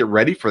kind of get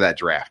ready for that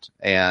draft.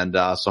 And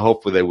so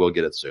hopefully they will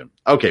get it soon.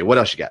 Okay, what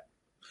else you got?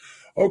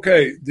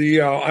 Okay,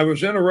 I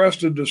was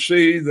interested to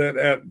see that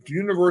at the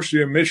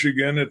University of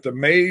Michigan at the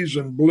Maize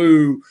and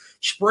Blue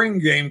spring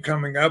game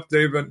coming up,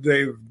 they've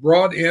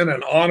brought in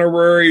an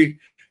honorary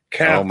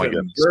captain. Oh my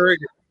goodness. Very,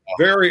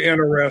 very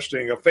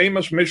interesting. A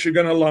famous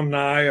Michigan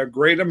alumni, a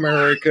great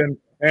American,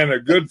 and a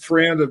good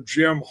friend of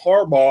Jim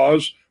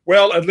Harbaugh's.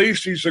 Well, at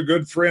least he's a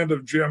good friend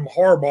of Jim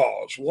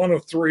Harbaugh's. 1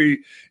 of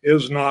 3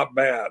 is not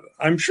bad.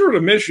 I'm sure the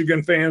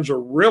Michigan fans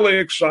are really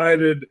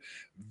excited,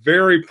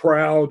 very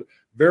proud,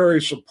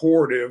 very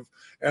supportive.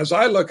 As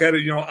I look at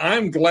it,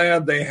 I'm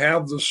glad they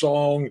have the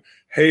song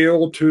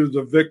Hail to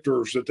the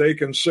Victors that they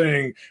can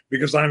sing,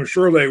 because I'm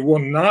sure they will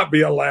not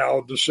be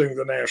allowed to sing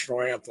the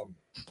national anthem.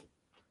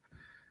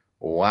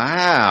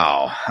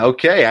 Wow.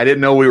 Okay. I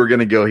didn't know we were going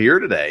to go here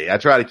today. I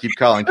try to keep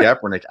Colin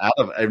Kaepernick out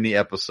of any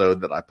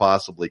episode that I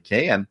possibly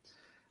can.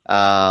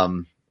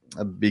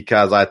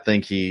 because I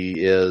think he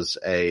is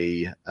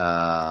a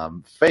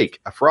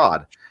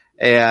fraud.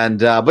 And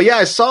but yeah,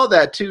 I saw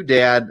that too,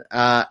 Dad.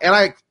 And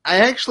I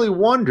actually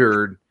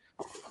wondered,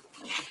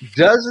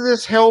 does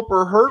this help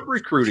or hurt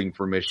recruiting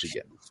for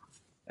Michigan?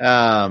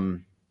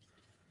 I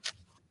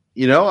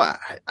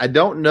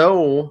don't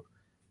know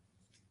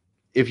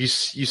if you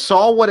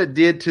saw what it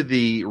did to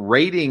the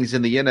ratings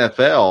in the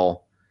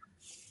NFL.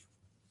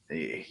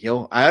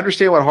 I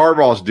understand what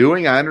Harbaugh is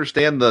doing. I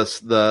understand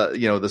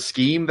the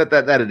scheme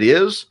that it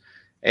is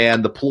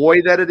and the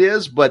ploy that it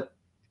is, but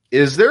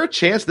is there a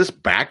chance this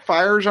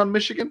backfires on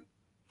Michigan?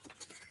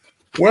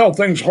 Well,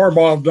 things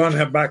Harbaugh have done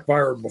have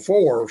backfired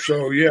before.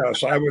 So,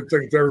 yes, I would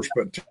think there's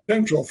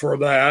potential for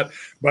that.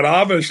 But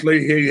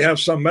obviously, he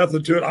has some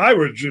method to it. I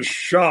was just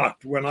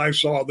shocked when I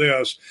saw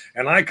this.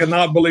 And I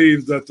cannot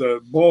believe that the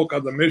bulk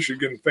of the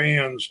Michigan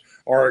fans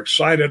are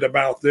excited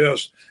about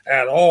this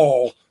at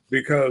all,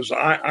 because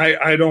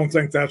I don't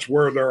think that's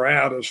where they're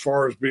at as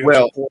far as being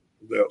supportive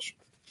of this.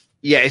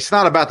 Yeah, it's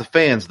not about the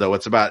fans though.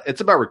 It's about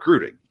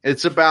recruiting.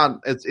 It's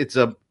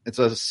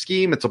a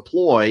scheme. It's a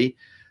ploy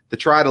to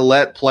try to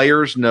let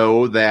players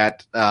know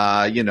that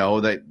that Jim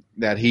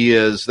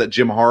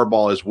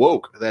Harbaugh is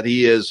woke, that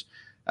he is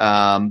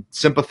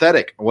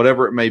sympathetic,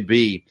 whatever it may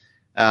be.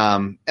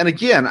 And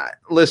again,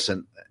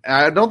 listen,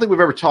 I don't think we've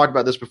ever talked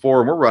about this before,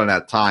 and we're running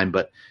out of time.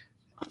 But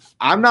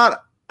I'm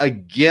not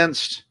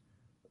against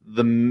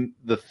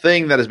the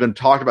thing that has been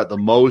talked about the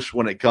most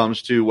when it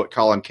comes to what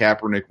Colin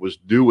Kaepernick was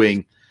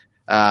doing.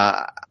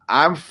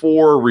 I'm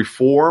for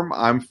reform.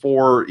 I'm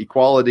for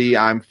equality.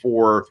 I'm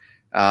for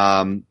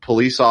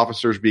police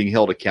officers being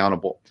held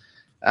accountable.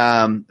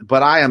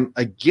 But I am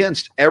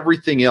against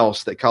everything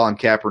else that Colin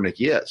Kaepernick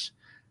is.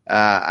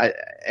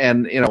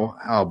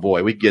 Oh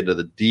boy, we get into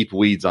the deep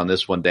weeds on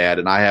this one, Dad,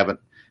 and I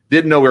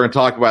didn't know we were going to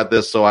talk about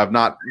this, so I've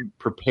not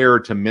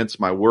prepared to mince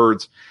my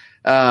words.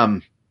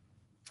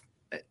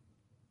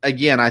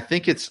 Again, I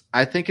think it's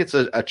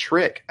a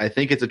trick. I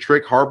think it's a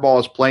trick Harbaugh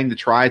is playing to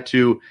try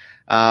to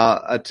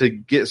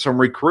get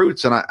some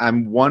recruits. And I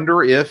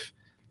wonder if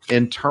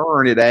in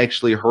turn it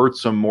actually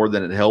hurts them more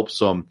than it helps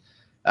them.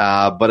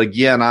 But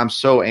again, I'm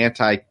so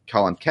anti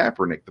Colin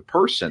Kaepernick, the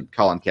person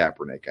Colin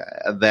Kaepernick,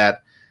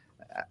 that,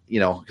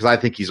 because I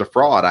think he's a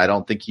fraud. I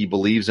don't think he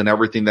believes in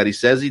everything that he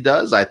says he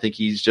does. I think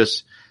he's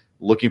just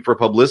looking for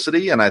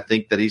publicity. And I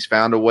think that he's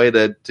found a way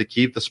to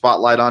keep the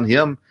spotlight on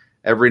him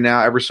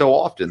every so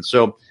often.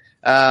 So,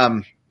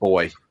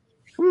 boy.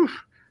 Whew.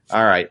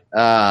 All right.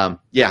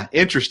 Yeah,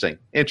 interesting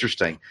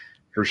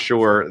for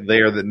sure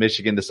there that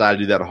Michigan decided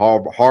to do that.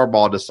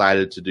 Harbaugh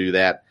decided to do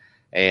that.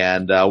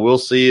 And we'll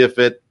see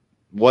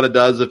what it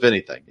does, if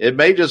anything. It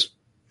may just,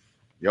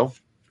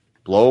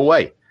 blow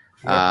away.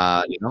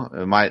 It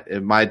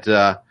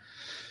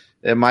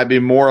might be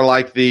more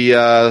like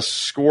the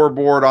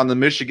scoreboard on the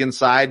Michigan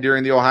side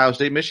during the Ohio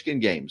State-Michigan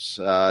games,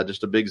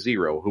 just a big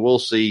zero. We'll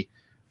see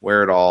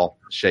where it all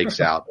shakes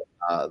out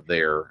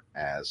there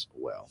as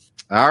well.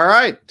 All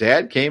right,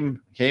 Dad came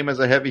as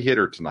a heavy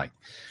hitter tonight.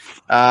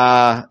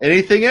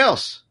 Anything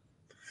else?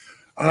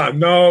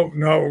 No,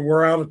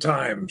 we're out of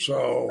time.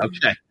 So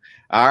okay.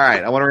 All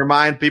right. I want to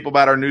remind people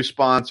about our new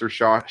sponsor,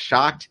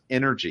 Shocked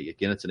Energy.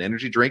 Again, it's an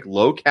energy drink,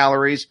 low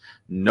calories,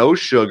 no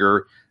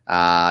sugar.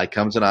 It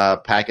comes in a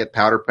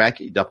powder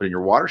packet. You dump it in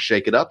your water,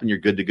 shake it up, and you're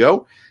good to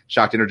go.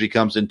 Shocked Energy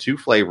comes in 2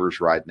 flavors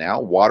right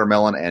now,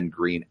 watermelon and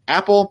green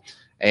apple.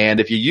 And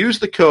if you use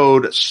the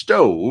code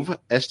STOVE,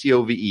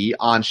 STOVE,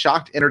 on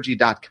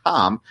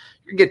shockedenergy.com,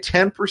 you can get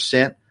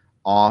 10%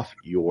 off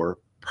your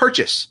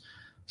purchase.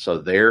 So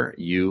there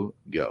you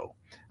go.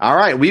 All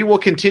right, we will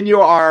conclude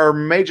our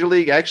Major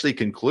League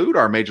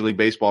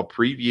Baseball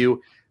preview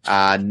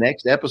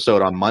next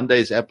episode, on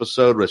Monday's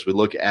episode, as we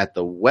look at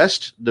the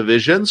West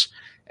divisions.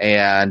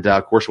 And,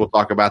 of course, we'll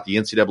talk about the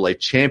NCAA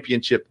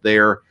championship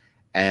there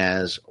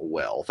as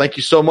well. Thank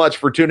you so much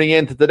for tuning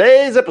in to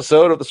today's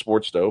episode of the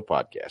Sports Stove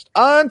Podcast.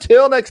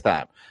 Until next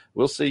time,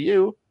 we'll see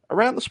you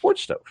around the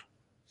Sports Stove.